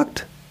pod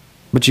blocked?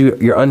 But you're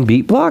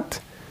unbeat blocked?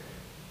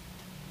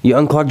 You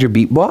unclogged your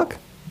beat block?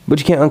 But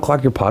you can't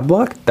unclog your pod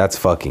block? That's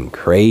fucking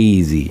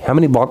crazy. How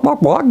many block?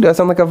 Do I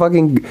sound like a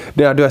fucking...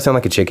 Do I sound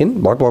like a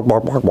chicken?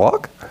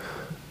 Block.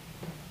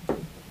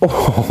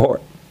 Oh.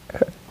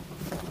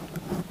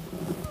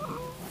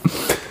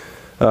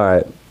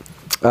 Alright.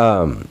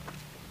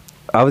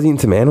 I was eating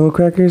some animal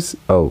crackers.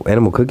 Oh,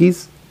 animal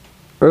cookies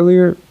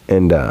earlier.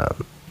 And them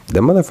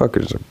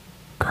motherfuckers are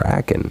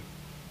cracking.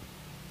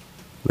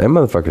 Them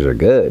motherfuckers are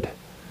good.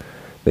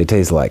 They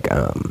taste like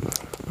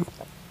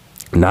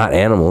not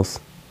animals.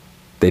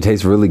 They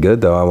taste really good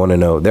though. I want to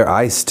know. They're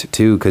iced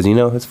too, because you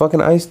know it's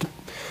fucking iced.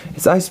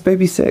 It's Iced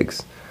Baby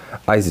 6.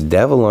 Iced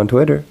Devil on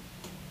Twitter.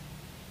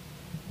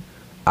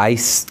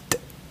 Iced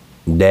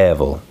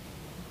Devil.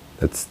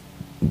 That's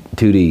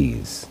 2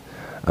 D's.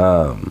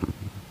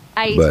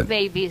 Ice But-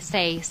 baby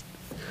says.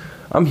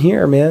 I'm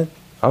here, man.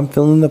 I'm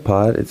filling the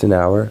pod. It's an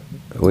hour.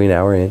 We an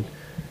hour in.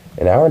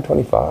 An hour and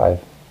 25.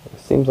 It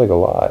seems like a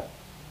lot.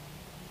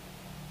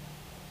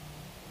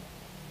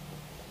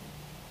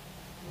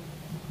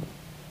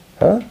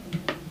 Huh?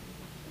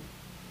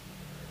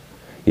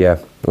 Yeah.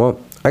 Well,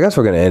 I guess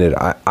we're gonna end it.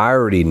 I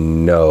already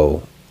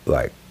know,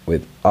 like,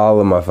 with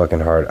all of my fucking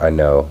heart, I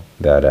know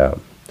that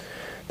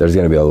there's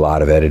gonna be a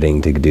lot of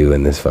editing to do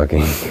in this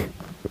fucking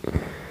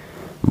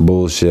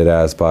bullshit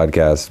ass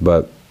podcast.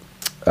 But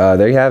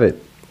there you have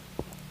it.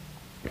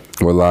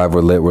 We're live,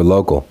 we're lit, we're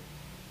local.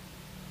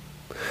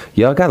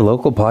 Y'all got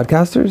local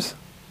podcasters?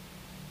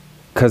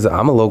 Cause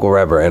I'm a local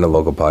rapper and a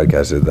local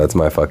podcaster. That's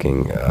my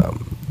fucking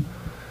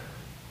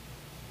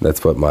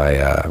that's what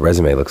my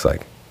resume looks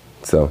like.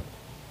 So,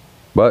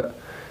 but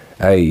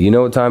hey, you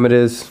know what time it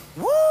is?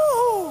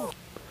 Woo!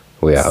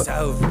 We out. It's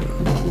over.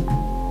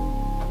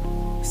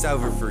 It's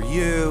over for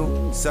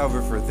you. It's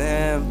over for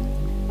them.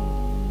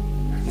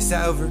 It's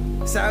over.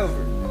 It's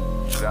over.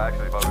 I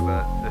actually fuck with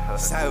that.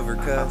 It's over,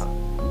 cuz.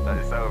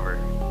 It's over.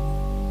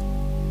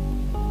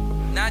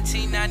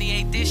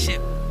 1998, this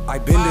shit. I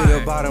been to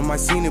the bottom, I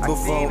seen it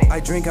before. I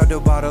drink out the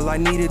bottle, I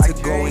needed to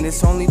go. And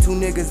it's only 2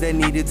 niggas that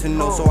needed to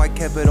know. So I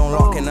kept it on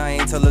lock and I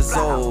ain't tell a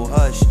soul.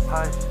 Hush,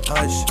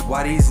 hush,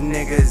 why these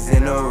niggas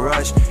in a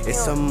rush?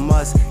 It's a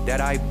must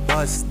that I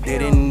bust.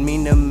 Didn't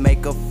mean to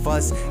make a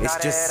fuss. It's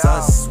just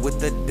us with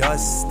the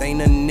dust.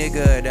 Ain't a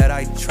nigga that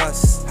I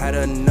trust. Had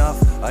enough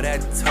of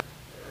that